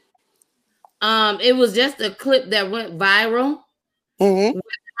together. It was just a clip that went viral with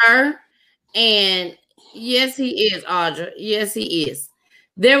her. And yes, he is, Audra. Yes, he is.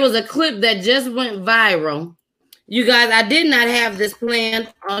 There was a clip that just went viral. You guys, I did not have this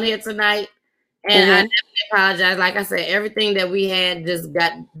planned on here tonight. And I definitely apologize. Like I said, everything that we had just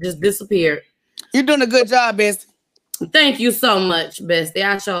disappeared. You're doing a good job, Bestie. Thank you so much, Bestie.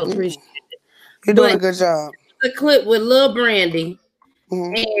 I sure appreciate it. You're doing a good job. The clip with Lil Brandy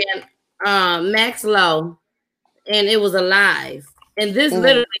and Max Lowe, and it was alive. And this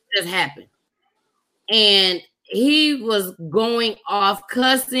literally just happened. And he was going off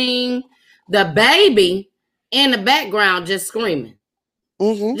cussing the baby in the background, just screaming.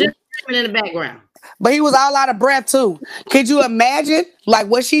 Just screaming in the background. But he was all out of breath too. Could you imagine like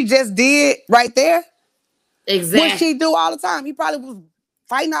what she just did right there? Exactly. What she do all the time. He probably was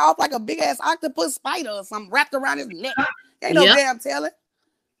fighting her off like a big ass octopus spider or something wrapped around his neck. Ain't no damn telling.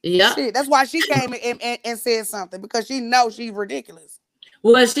 Yeah. Shit, that's why she came and said something, because she knows she's ridiculous.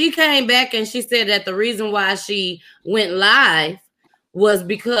 Well, she came back and she said that the reason why she went live was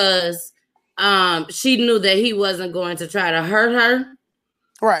because she knew that he wasn't going to try to hurt her.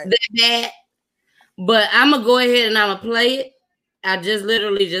 Right. That bad. But I'm going to go ahead and I'm going to play it. I just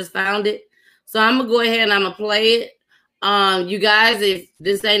literally just found it. So I'm going to go ahead and I'm going to play it. You guys, if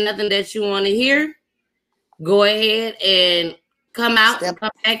this ain't nothing that you want to hear, go ahead and come out and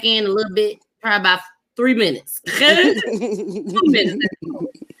come back in a little bit, probably about 3 minutes. 2 minutes.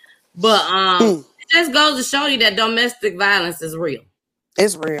 But it just goes to show you that domestic violence is real.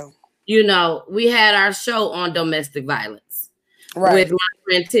 It's real. You know, we had our show on domestic violence with my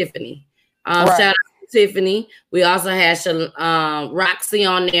friend Tiffany. Shout out to Tiffany. We also had Roxy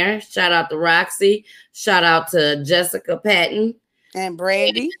on there. Shout out to Roxy. Shout out to Jessica Patton. And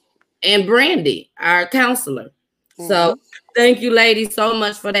Brandy. And Brandy, our counselor. So thank you, ladies, so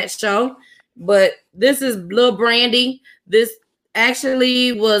much for that show. But this is Lil Brandy. This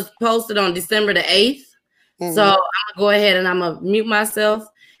actually was posted on December the 8th. So I'm going to go ahead and I'm going to mute myself.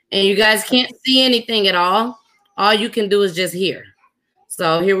 And you guys can't see anything at all. All you can do is just hear.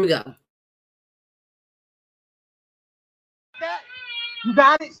 So here we go. You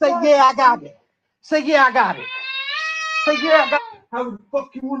got it? Say, yeah, I got it. Say, yeah, I got it. Say, yeah, I got it. How the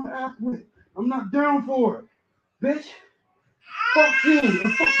fuck you want to act with? I'm not down for it. Bitch. Fuck you.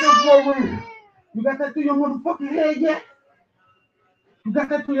 And fuck your boyfriend. You got that through your motherfucking head yet? You got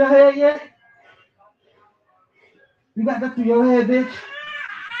that through your head yet? You got that through your head, bitch?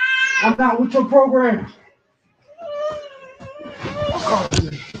 I'm not with your program.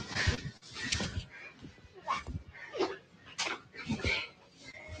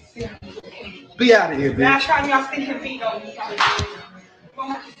 Be out of here, bitch. Last time y'all see him beat on me,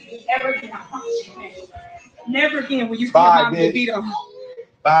 ever again. I promise you, man. Never again will you see him get beat on.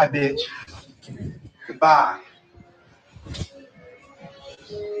 Bye, bitch. Goodbye.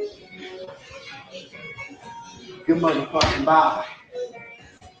 Good motherfucking bye.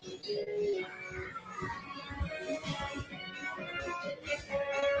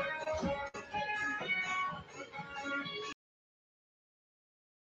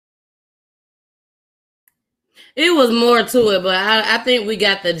 It was more to it, but I think we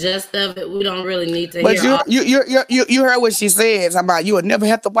got the gist of it. We don't really need to hear. But you heard what she said about you would never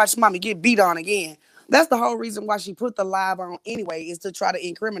have to watch mommy get beat on again. That's the whole reason why she put the live on anyway, is to try to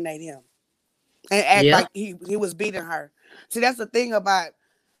incriminate him and act like he was beating her. See, that's the thing about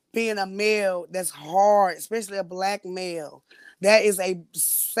being a male. That's hard, especially a black male. That is a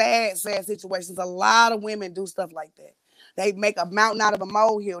sad situation. A lot of women do stuff like that. They make a mountain out of a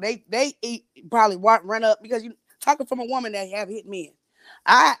molehill. They eat, probably run up, because you talking from a woman that have hit men.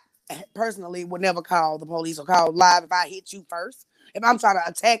 I personally would never call the police or call live if I hit you first. If I'm trying to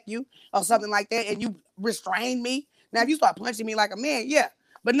attack you or something like that and you restrain me. Now, if you start punching me like a man, yeah.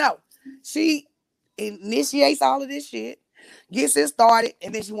 But no, she initiates all of this shit, gets it started,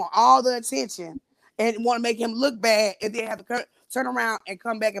 and then she want all the attention. and want to make him look bad, and then have to turn around and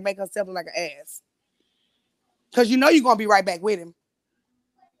come back and make herself look like an ass. Because you know you're going to be right back with him.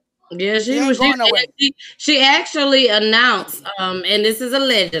 Yeah, she actually announced, and this is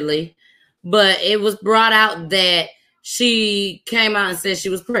allegedly, but it was brought out that she came out and said she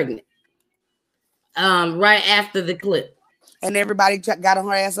was pregnant. Right after the clip. And everybody got on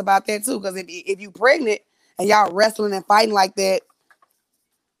her ass about that too. Because if you pregnant and y'all wrestling and fighting like that,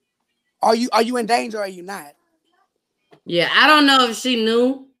 are you in danger or are you not? Yeah, I don't know if she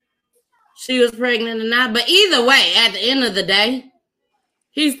knew she was pregnant or not, but either way, at the end of the day,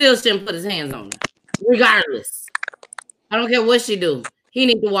 he still shouldn't put his hands on her, regardless. I don't care what she do. He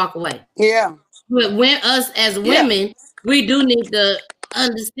need to walk away. Yeah. But when us as women, we do need to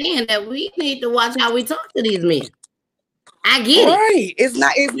understand that we need to watch how we talk to these men. I get it. Right.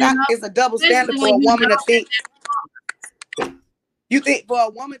 It's a double standard for a woman to think. You think for a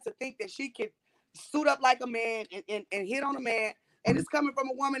woman to think that she can suit up like a man and hit on a man, and it's coming from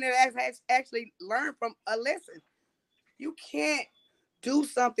a woman that has actually learned from a lesson. You can't do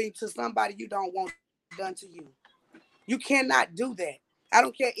something to somebody you don't want done to you. You cannot do that. I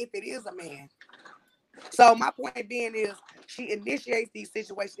don't care if it is a man. So my point being is she initiates these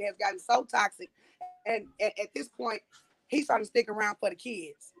situations that has gotten so toxic, and at this point, he's starting to stick around for the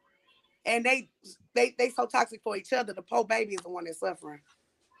kids. And they so toxic for each other. The poor baby is the one that's suffering.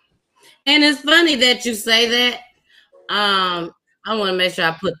 And it's funny that you say that. I want to make sure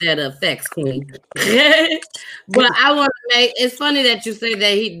I put that up, facts, queen. But I want to make it's funny that you say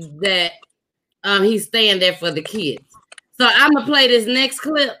that he's staying there for the kids. So I'm gonna play this next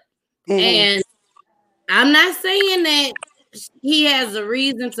clip, and I'm not saying that he has a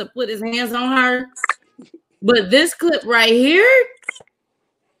reason to put his hands on her, but this clip right here,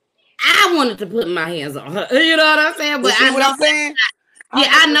 I wanted to put my hands on her. You know what I'm saying? But I know what I'm saying. Yeah,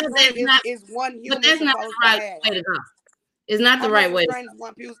 I know that's not. Is one human but that's not the right way to go. It's not the right way.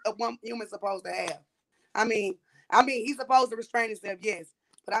 One human supposed to have. I mean, he's supposed to restrain himself, yes.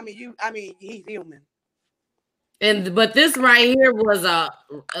 But he's human. But this right here was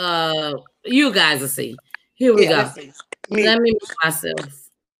you guys will see. Here we go. Let me move myself.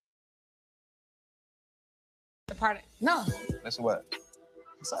 The part of, no. That's what?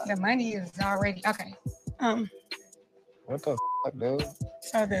 The money is already okay. What the fuck, dude?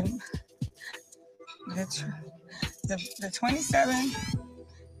 So the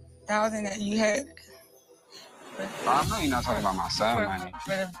 27,000 that you had. I know you're not talking about my son money.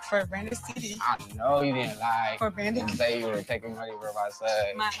 For Brandon City. I know you didn't lie. For Brandon. You say you were taking money for my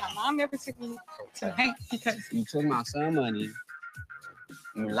son. My mom never took me to the bank because you took my son money.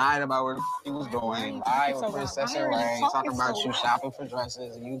 You lied about where he was going. You lied with Princess and Ray. Talking about you shopping for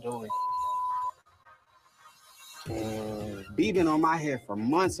dresses and you doing. B been on my head for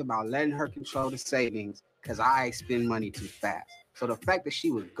months about letting her control the savings because I spend money too fast. So the fact that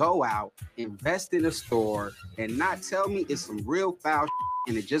she would go out, invest in a store, and not tell me it's some real foul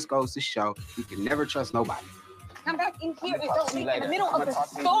and it just goes to show you can never trust nobody. Come back in here in the middle of the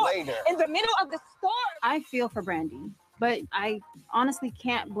store. In the middle of the store. I feel for Brandy, but I honestly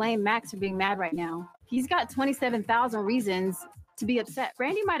can't blame Max for being mad right now. He's got 27,000 reasons to be upset.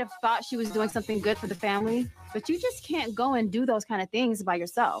 Brandy might have thought she was doing something good for the family, but you just can't go and do those kind of things by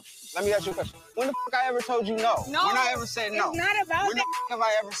yourself. Let me ask you a question. When the fuck I ever told you no? No. When I ever said no? It's not about when that. When have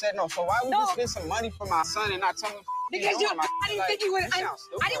I ever said no? So why would you spend some money for my son and not tell me? Because I didn't think you would. I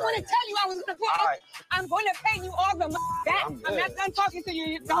didn't want to tell you I was going to pay. Right. I'm going to pay you all the money back. I'm not done talking to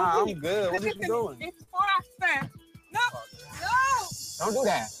you. Nah, I'm good. What are you doing? It's for our son. No. Don't do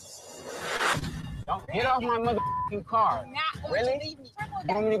that. Don't get off my motherfucking car. Really? You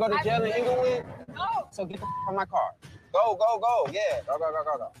want me to go to jail in Inglewood? No. So get the fuck from my car. Go. Yeah, go.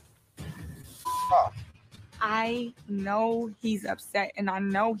 Oh. I know he's upset and I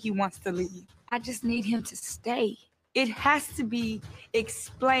know he wants to leave. I just need him to stay. It has to be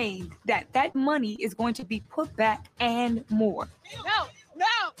explained that that money is going to be put back and more.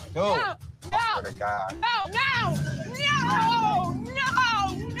 No. I swear to God. No. I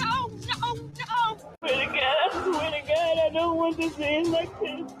swear to God, I don't want to say it like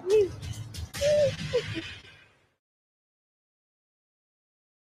this.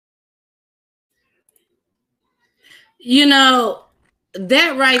 You know,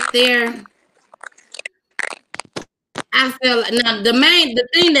 that right there, I feel like now the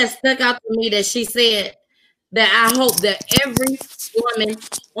thing that stuck out to me that she said that I hope that every woman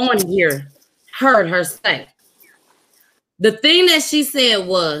on here heard her say. The thing that she said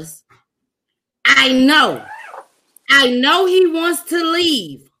was, I know he wants to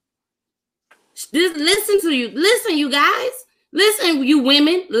leave. Listen, you guys. Listen, you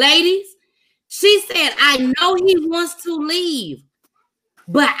women, ladies. She said, I know he wants to leave,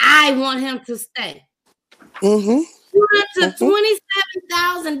 but I want him to stay. You went to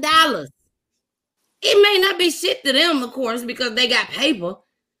 $27,000. It may not be shit to them, of course, because they got paper,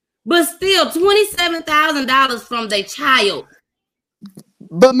 but still $27,000 from their child.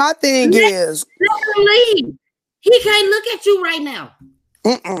 But my thing is, let him leave. He can't look at you right now.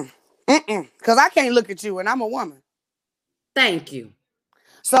 Because I can't look at you and I'm a woman. Thank you.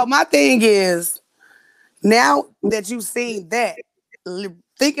 So my thing is, now that you've seen that,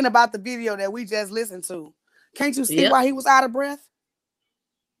 thinking about the video that we just listened to, can't you see why he was out of breath?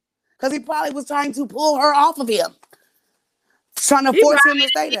 Because he probably was trying to pull her off of him. Trying to force him to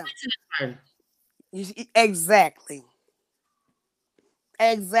stay there. Exactly.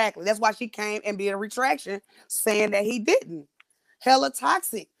 Exactly. That's why she came and did a retraction saying that he didn't. Hella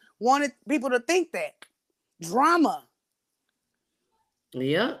toxic. Wanted people to think that. Drama.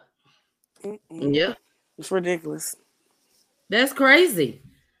 Yep. Yep. It's ridiculous. That's crazy.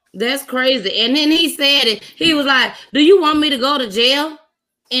 That's crazy. And then he said it. He was like, do you want me to go to jail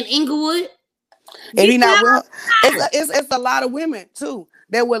in Inglewood? And he not well. It's a lot of women too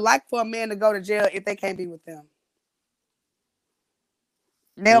that would like for a man to go to jail if they can't be with them.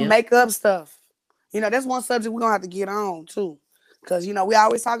 They'll make up stuff. You know, that's one subject we're gonna have to get on too. Because we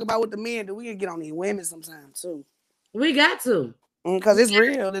always talk about what the men do. We can get on these women sometimes too. We got to. Because it's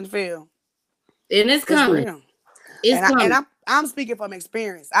real in the field. And it's coming. Real. It's coming. And I'm speaking from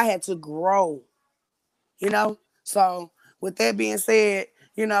experience. I had to grow. So with that being said,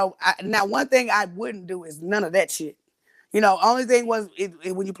 now one thing I wouldn't do is none of that shit. Only thing was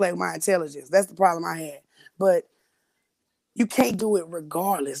when you play with my intelligence. That's the problem I had. But you can't do it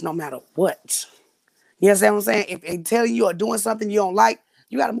regardless, no matter what. You understand what I'm saying? If they tell you or doing something you don't like,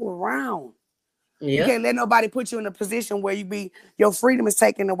 you got to move around. You can't let nobody put you in a position where your freedom is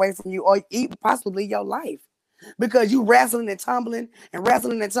taken away from you, or even possibly your life, because you wrestling and tumbling.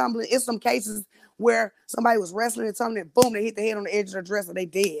 It's some cases where somebody was wrestling and tumbling, and boom, they hit the head on the edge of the dresser, they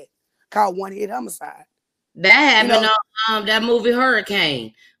dead. Called one-hit homicide. That happened on that movie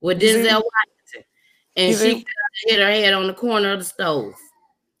Hurricane with Denzel Washington, and she hit her head on the corner of the stove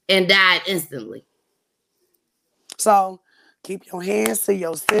and died instantly. So keep your hands to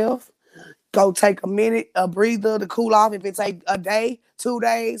yourself. Go take a minute, a breather to cool off. If it take a day, 2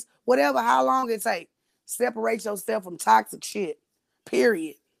 days, whatever, how long it take. Separate yourself from toxic shit.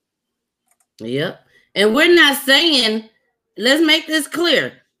 Period. Yep. And we're not saying, let's make this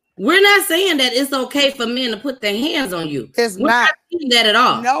clear. We're not saying that it's okay for men to put their hands on you. We're not saying that at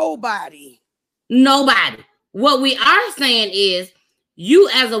all. Nobody. What we are saying is, you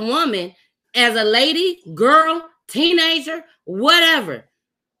as a woman, as a lady, girl, teenager, whatever,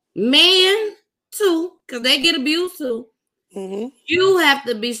 man too, because they get abused too. You have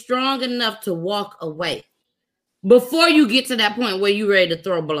to be strong enough to walk away before you get to that point where you're ready to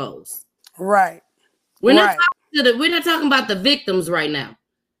throw blows. Right. We're not talking about the victims right now.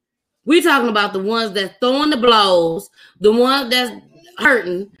 We're talking about the ones that's throwing the blows, the ones that's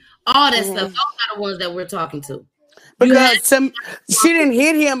hurting, all that stuff. Those are the ones that we're talking to. Because she didn't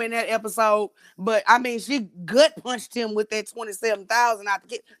hit him in that episode, but I mean, she gut punched him with that $27,000 out the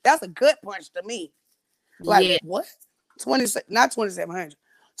kid. That's a gut punch to me. Like what? Not $2,700,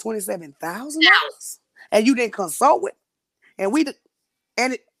 $27,000, and you didn't consult with,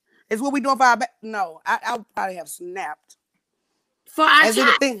 and it's what we doing for our back. No, I would probably have snapped for our child.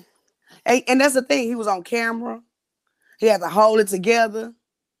 The thing, and that's the thing. He was on camera. He had to hold it together.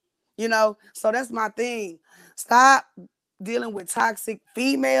 So that's my thing. Stop dealing with toxic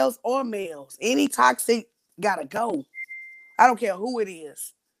females or males. Any toxic gotta go. I don't care who it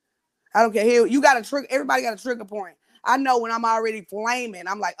is. I don't care. You got a trigger. Everybody got a trigger point. I know when I'm already flaming,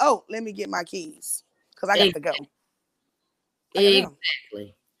 I'm like, oh, let me get my keys because I got to go.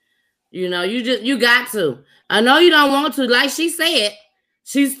 Exactly. You got to. I know you don't want to. Like she said,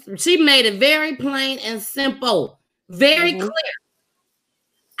 she made it very plain and simple, very clear.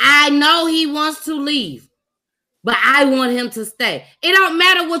 I know he wants to leave, but I want him to stay. It don't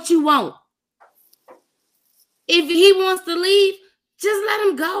matter what you want. If he wants to leave, just let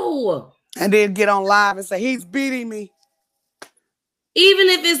him go. And then get on live and say, he's beating me. Even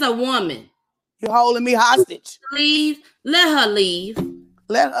if it's a woman. You're holding me hostage. Leave. Let her leave.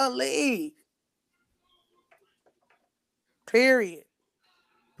 Let her leave. Period.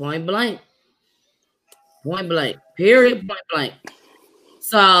 Point blank. Point blank. Period. Point blank.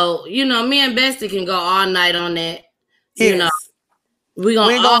 So, me and Bestie can go all night on that. Yes. We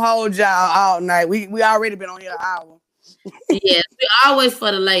ain't gonna hold y'all all night. We already been on here an hour. Yes, we always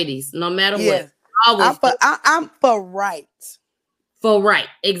for the ladies, no matter what. Always. I'm for right. For right,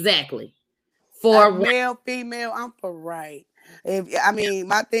 exactly. For male, female, I'm for right.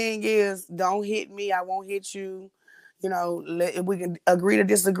 My thing is, don't hit me, I won't hit you. If we can agree to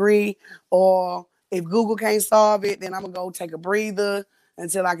disagree, or if Google can't solve it, then I'm gonna go take a breather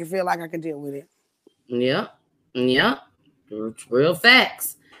until I can feel like I can deal with it. Yep. Real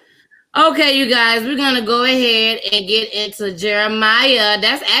facts. Okay, you guys, we're gonna go ahead and get into Jeremiah.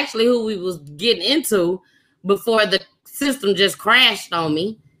 That's actually who we was getting into before the system just crashed on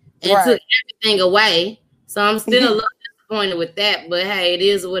me and took everything away. So I'm still a little disappointed with that, but hey, it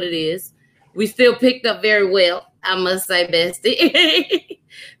is what it is. We still picked up very well, I must say, Bestie.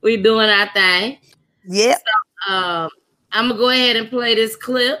 We doing our thing. Yep. So, I'm gonna go ahead and play this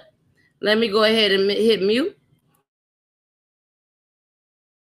clip. Let me go ahead and hit mute.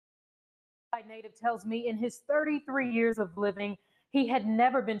 Native tells me in his 33 years of living, he had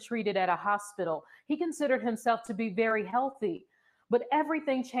never been treated at a hospital. He considered himself to be very healthy, but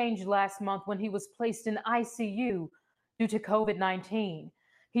everything changed last month when he was placed in ICU due to COVID-19.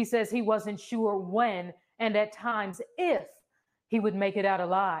 He says he wasn't sure when and at times if he would make it out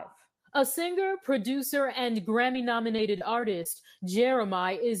alive. A singer, producer, and Grammy-nominated artist,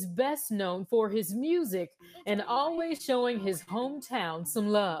 Jeremiah is best known for his music and always showing his hometown some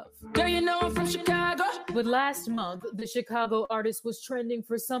love. Girl, you know I'm from Chicago. But last month, the Chicago artist was trending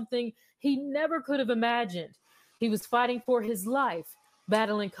for something he never could have imagined. He was fighting for his life,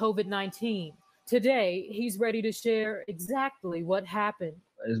 battling COVID-19. Today, he's ready to share exactly what happened.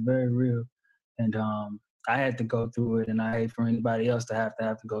 It's very real. And I had to go through it, and I hate for anybody else to have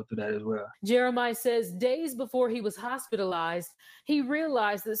to go through that as well. Jeremiah says days before he was hospitalized, he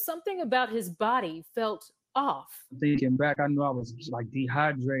realized that something about his body felt off. Thinking back, I knew I was like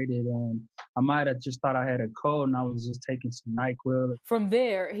dehydrated, and I might have just thought I had a cold, and I was just taking some NyQuil. From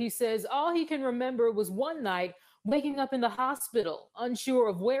there, he says all he can remember was one night waking up in the hospital, unsure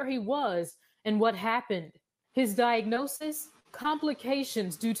of where he was and what happened. His diagnosis?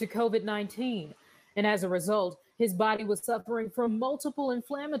 Complications due to COVID-19. And as a result, his body was suffering from multiple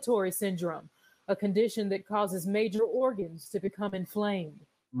inflammatory syndrome, a condition that causes major organs to become inflamed.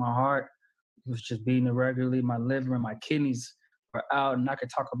 My heart was just beating irregularly. My liver and my kidneys were out, and I could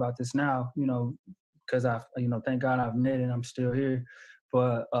talk about this now, because thank God I've made it. I'm still here.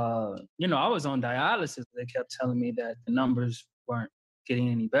 But, I was on dialysis. They kept telling me that the numbers weren't getting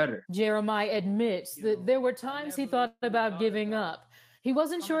any better. Jeremiah admits that there were times he thought about giving up. He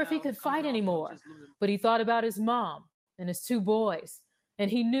wasn't sure if he could fight anymore, but he thought about his mom and his 2 boys, and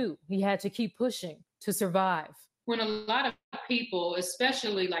he knew he had to keep pushing to survive. When a lot of people,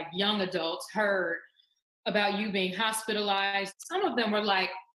 especially like young adults, heard about you being hospitalized, some of them were like,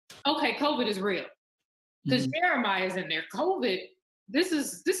 okay, COVID is real. Because Jeremiah is in there. COVID, this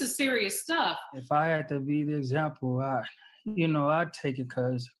is serious stuff. If I had to be the example, I'd take it,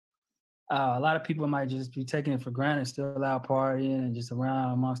 because a lot of people might just be taking it for granted, still out partying and just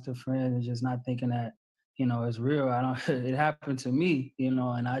around amongst their friends and just not thinking that, it's real. It happened to me, and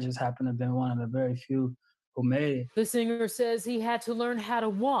I just happen to have been one of the very few who made it. The singer says he had to learn how to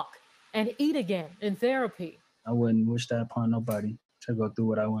walk and eat again in therapy. I wouldn't wish that upon nobody, to go through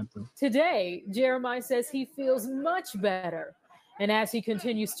what I went through. Today, Jeremiah says he feels much better. And as he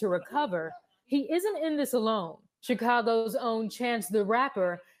continues to recover, he isn't in this alone. Chicago's own Chance the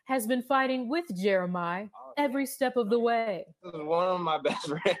Rapper has been fighting with Jeremiah every step of the way. This is one of my best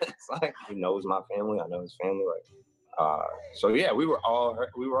friends. He knows my family. I know his family. So yeah, we were all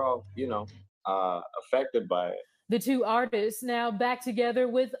affected by it. The 2 artists now back together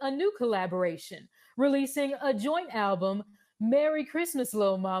with a new collaboration, releasing a joint album, Merry Christmas,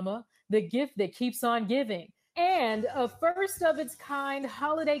 Lil' Mama, The Gift That Keeps On Giving, and a first-of-its-kind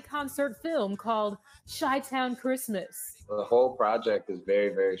holiday concert film called Chi-Town Christmas. The whole project is very,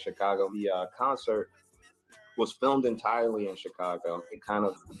 very Chicago. The concert was filmed entirely in Chicago. It kind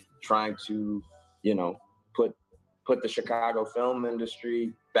of trying to, put the Chicago film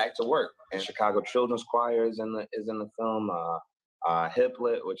industry back to work. And Chicago Children's Choir is in the film.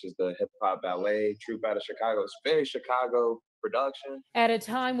 Hiplet, which is the hip hop ballet troupe out of Chicago. It's very Chicago production. At a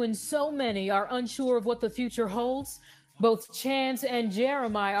time when so many are unsure of what the future holds, both Chance and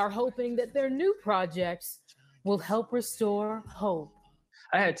Jeremiah are hoping that their new projects will help restore hope.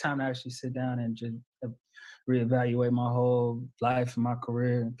 I had time to actually sit down and just reevaluate my whole life and my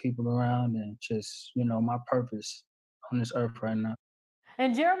career and people around, and just, my purpose on this earth right now.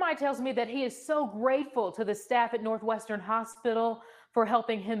 And Jeremiah tells me that he is so grateful to the staff at Northwestern Hospital for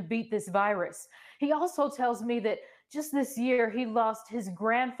helping him beat this virus. He also tells me that just this year he lost his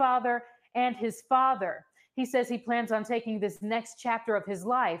grandfather and his father. He says he plans on taking this next chapter of his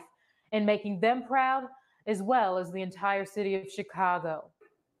life and making them proud, as well as the entire city of Chicago.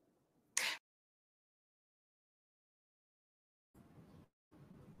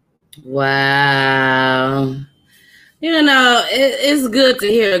 Wow. You know, it's good to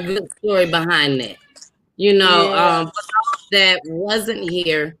hear a good story behind that. You know, Yeah. for those that wasn't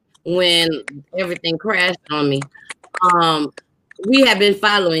here when everything crashed on me, we have been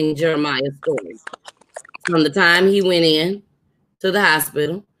following Jeremiah's story from the time he went in to the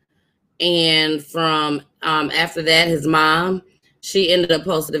hospital, and from after that, his mom, she ended up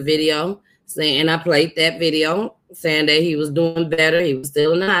posting a video saying, and I played that video saying that he was doing better. He was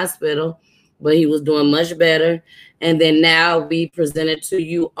still in the hospital, but he was doing much better. And then now we presented to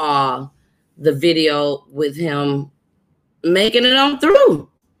you all the video with him making it on through.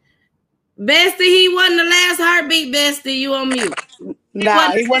 Bestie, he wasn't the last heartbeat, Bestie. You on mute.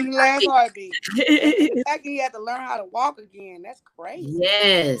 Nah, he wasn't the last heartbeat. The fact that he had to learn how to walk again, that's crazy.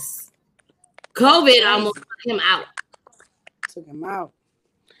 Yes. COVID almost took him out. Took him out.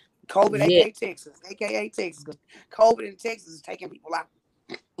 COVID, Yeah. aka Texas. Because COVID in Texas is taking people out.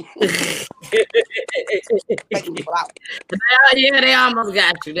 Taking people out. Yeah, they almost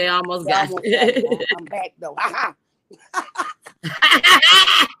got you. They almost got you. I'm back, though.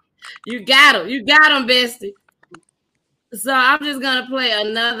 You got him. You got him, Bestie. So I'm just gonna play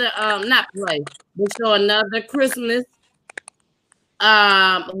another, not play, but show another Christmas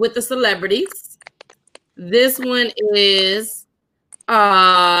with the celebrities. This one is Real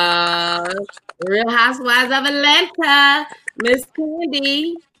Housewives of Atlanta, Miss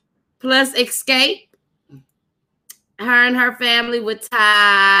Candy, plus Escape. Her and her family with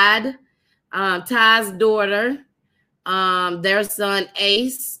Todd, Todd's daughter, their son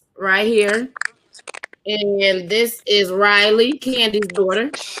Ace right here. And this is Riley, Candy's daughter.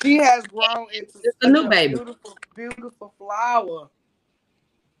 She has grown into a new baby. Beautiful, beautiful flower.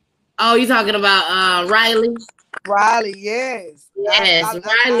 Oh, you talking about Riley? Riley, yes. Yes,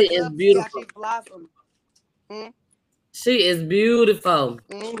 Riley is beautiful. She blossomed. She is beautiful.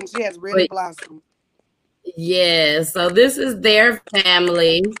 She has really blossomed. Yeah, so this is their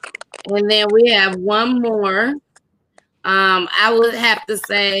family. And then we have one more. I would have to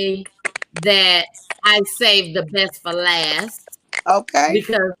say that I saved the best for last. Okay.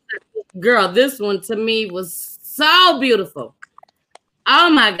 Because, girl, this one to me was so beautiful. Oh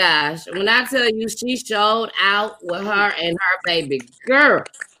my gosh. When I tell you she showed out with her and her baby girl.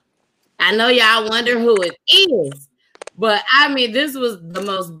 I know y'all wonder who it is. But I mean, this was the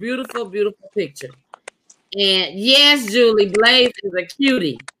most beautiful, beautiful picture. And yes, Julie, Blaze is a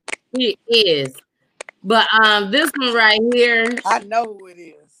cutie. He is. But this one right here. I know who it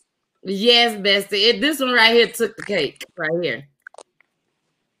is. Yes, Bestie. This one right here took the cake right here.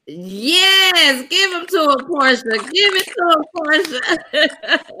 Yes, give him to a Portia. Give it to a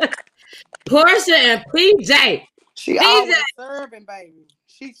Portia. Portia and PJ. She always serving, baby.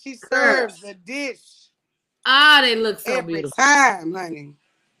 She serves the dish. Ah, they look so every beautiful. time, honey.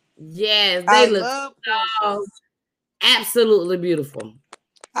 Yes, they look so absolutely beautiful.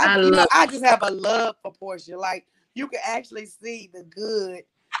 I just have a love for Portia. Like, you can actually see the good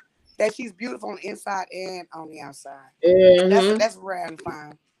that she's beautiful on the inside and on the outside. That's rare to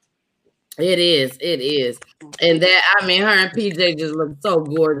find. It is. It is. And that, I mean, her and PJ just look so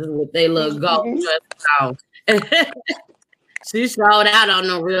gorgeous with their little gold dresses on. She showed out on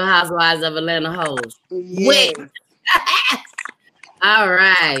the Real Housewives of Atlanta hoes. Yes. All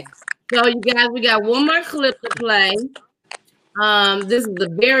right. So, you guys, we got one more clip to play. This is a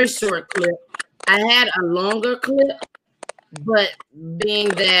very short clip. I had a longer clip, but being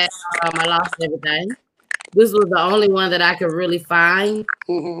that I lost everything, this was the only one that I could really find.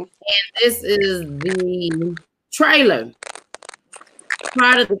 And this is the trailer,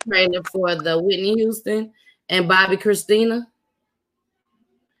 part of the trailer for the Whitney Houston and Bobby Christina.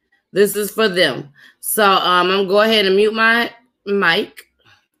 This is for them. So I'm going to go ahead and mute my mic.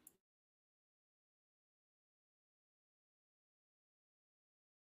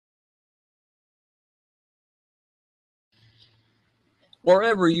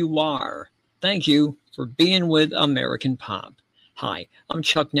 Wherever you are, thank you for being with American Pop. Hi, I'm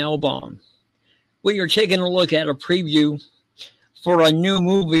Chuck Nellbaum. We are taking a look at a preview for a new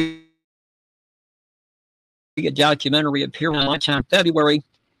movie, a documentary appearing on Lifetime February.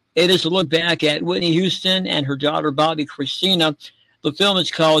 It is a look back at Whitney Houston and her daughter, Bobby Christina. The film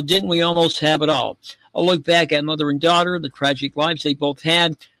is called Didn't We Almost Have It All? A look back at mother and daughter, the tragic lives they both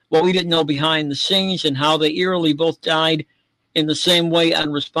had, what we didn't know behind the scenes, and how they eerily both died in the same way,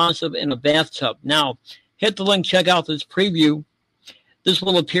 unresponsive in a bathtub. Now, hit the link, check out this preview. This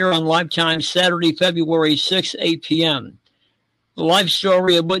will appear on Lifetime Saturday, February 6, 8 p.m. The life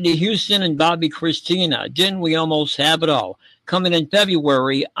story of Whitney Houston and Bobby Christina. Didn't we almost have it all? Coming in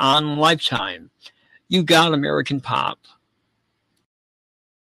February on Lifetime. You got American Pop.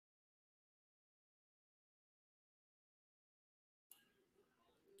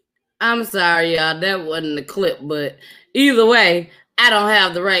 I'm sorry, y'all. That wasn't the clip, but either way, I don't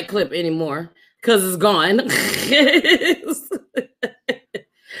have the right clip anymore because it's gone.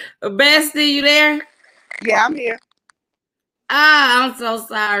 Bestie, you there? Yeah, I'm here. I'm so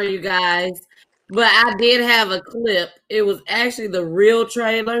sorry, you guys. But I did have a clip. It was actually the real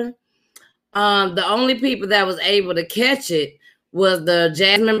trailer. The only people that was able to catch it was the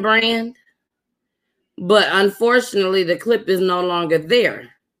Jasmine brand. But unfortunately, the clip is no longer there.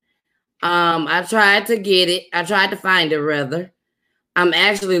 I tried to get it. I tried to find it, rather. I'm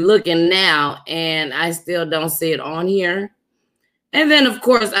actually looking now, and I still don't see it on here. And then, of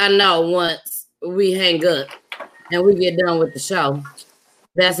course, I know once we hang up and we get done with the show,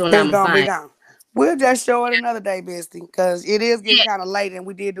 that's when It's I'm gonna be fine. gone. We'll just show it another day, Bestie, because it is getting kind of late, and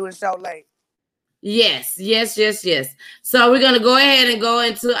we did do the show late. Yes. So we're gonna go ahead and go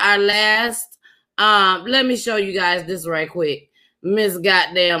into our last. Let me show you guys this right quick. Miss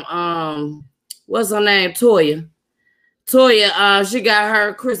Goddamn, what's her name? Toya. She got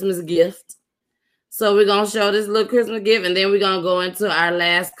her Christmas gift. So we're gonna show this little Christmas gift, and then we're gonna go into our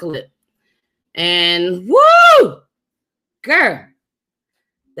last clip. And woo! Girl,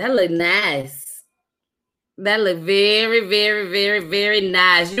 that look nice. That look very, very, very, very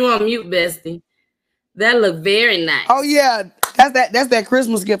nice. You on mute, Bestie. That look very nice. Oh yeah, that's that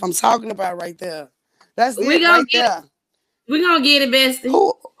Christmas gift I'm talking about right there. That's We it gonna right get there. it. We gonna get it, Bestie.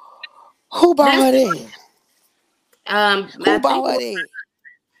 Who bought her that? Who bought her that?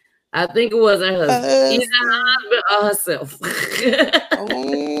 I think it was her husband. Either her husband or herself.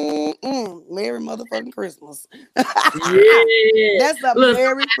 Merry motherfucking Christmas. Yeah. That's a Look,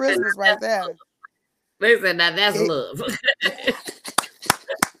 Merry Christmas right there. They said now that's love.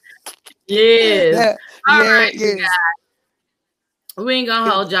 Yes. All right, you guys. We ain't gonna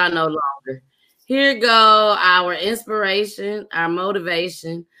hold y'all no longer. Here go our inspiration, our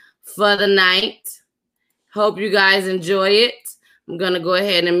motivation for the night. Hope you guys enjoy it. I'm gonna go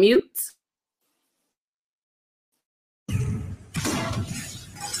ahead and mute.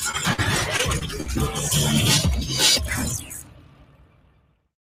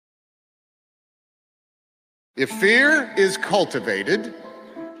 If fear is cultivated,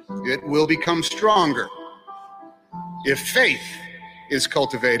 it will become stronger. If faith is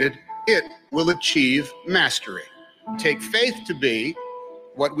cultivated, it will achieve mastery. Take faith to be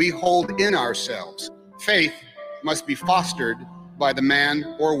what we hold in ourselves. Faith must be fostered by the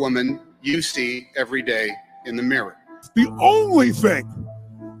man or woman you see every day in the mirror. The only thing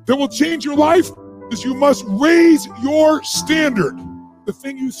that will change your life is you must raise your standard. The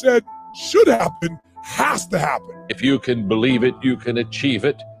thing you said should happen has to happen. If you can believe it, you can achieve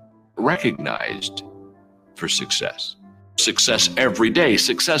it. Recognized for success. Success every day.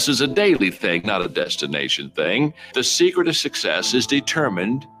 Success is a daily thing, not a destination thing. The secret of success is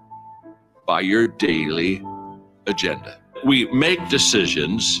determined by your daily agenda. We make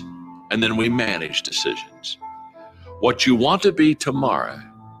decisions and then we manage decisions. What you want to be tomorrow,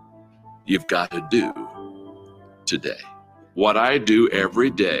 you've got to do today. What I do every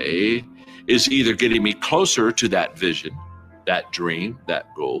day is either getting me closer to that vision, that dream,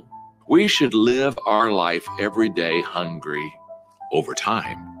 that goal. We should live our life every day hungry. Over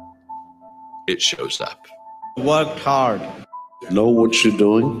time, it shows up. Work hard. Know what you're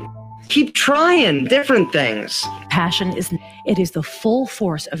doing. Keep trying different things. Passion is the full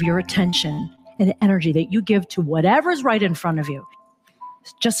force of your attention and energy that you give to whatever's right in front of you.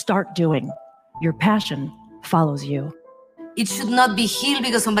 Just start doing. Your passion follows you. It should not be healed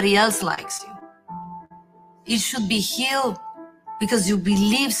because somebody else likes you. It should be healed because you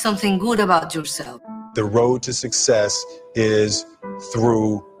believe something good about yourself. The road to success is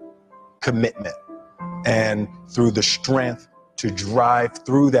through commitment and through the strength to drive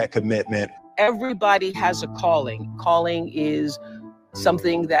through that commitment. Everybody has a calling. Calling is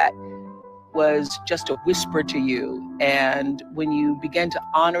something that was just a whisper to you. And when you begin to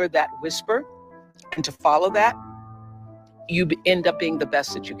honor that whisper and to follow that, you end up being the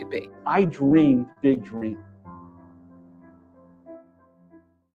best that you could be. I dreamed big dreams.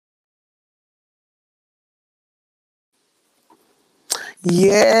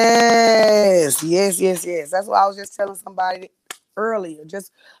 Yes. That's what I was just telling somebody earlier,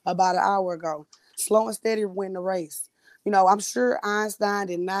 just about an hour ago. Slow and steady win the race. You know, I'm sure Einstein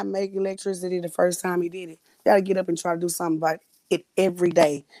did not make electricity the first time he did it. You got to get up and try to do something about it every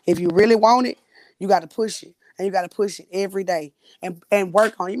day. If you really want it, you got to push it. And you got to push it every day and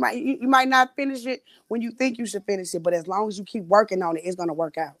work on it. You might not finish it when you think you should finish it, but as long as you keep working on it, it's going to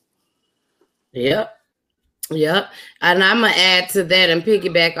work out. Yep. And I'm going to add to that and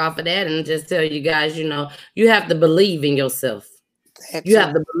piggyback off of that and just tell you guys, you know, you have to believe in yourself. You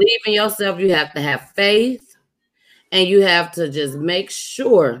have to believe in yourself. You have to have faith. And you have to just make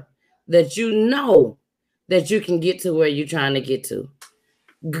sure that you know that you can get to where you're trying to get to.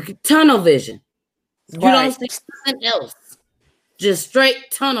 Tunnel vision. You don't see nothing else. Just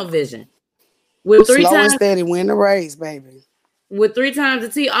straight tunnel vision. With slow and steady, win the race, baby. With 3 times the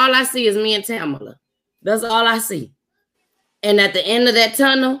T, all I see is me and Tamala. That's all I see. And at the end of that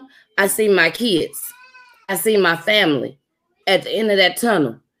tunnel, I see my kids. I see my family at the end of that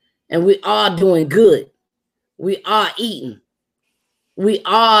tunnel. And we all doing good. We all eating. We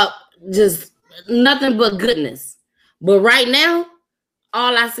all just nothing but goodness. But right now,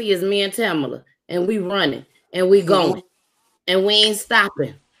 all I see is me and Tamala. And we running. And we going. And we ain't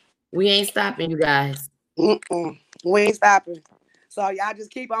stopping. We ain't stopping, you guys. We ain't stopping. So y'all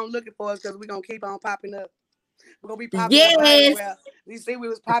just keep on looking for us because we're going to keep on popping up. We're going to be popping up everywhere. You see, we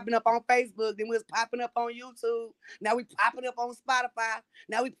was popping up on Facebook. Then we was popping up on YouTube. Now we popping up on Spotify.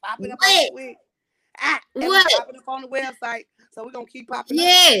 Now we popping up on Twitch. And we popping up on the website. So we're going to keep popping up.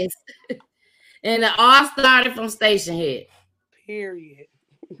 Yes. And it all started from Station Head. Period.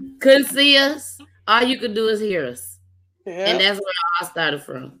 Couldn't see us. All you could do is hear us. Yep. And that's where it all started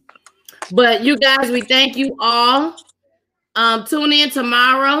from. But you guys, we thank you all. Tune in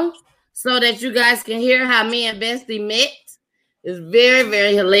tomorrow so that you guys can hear how me and Bestie met. It's very,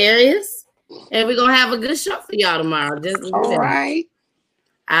 very hilarious. And we're going to have a good show for y'all tomorrow. All right.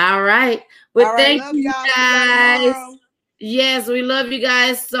 All right. But all right, thank you guys. Yes, we love you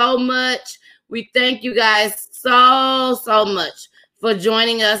guys so much. We thank you guys so much for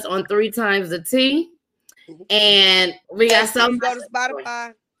joining us on 3 times the T. And we got so much. Go to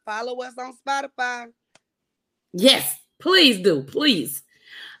Spotify. Follow us on Spotify. Yes, please do. Please.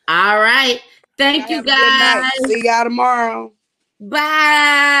 All right. Thank you guys. See y'all tomorrow. Bye.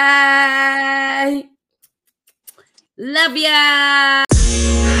 Love ya.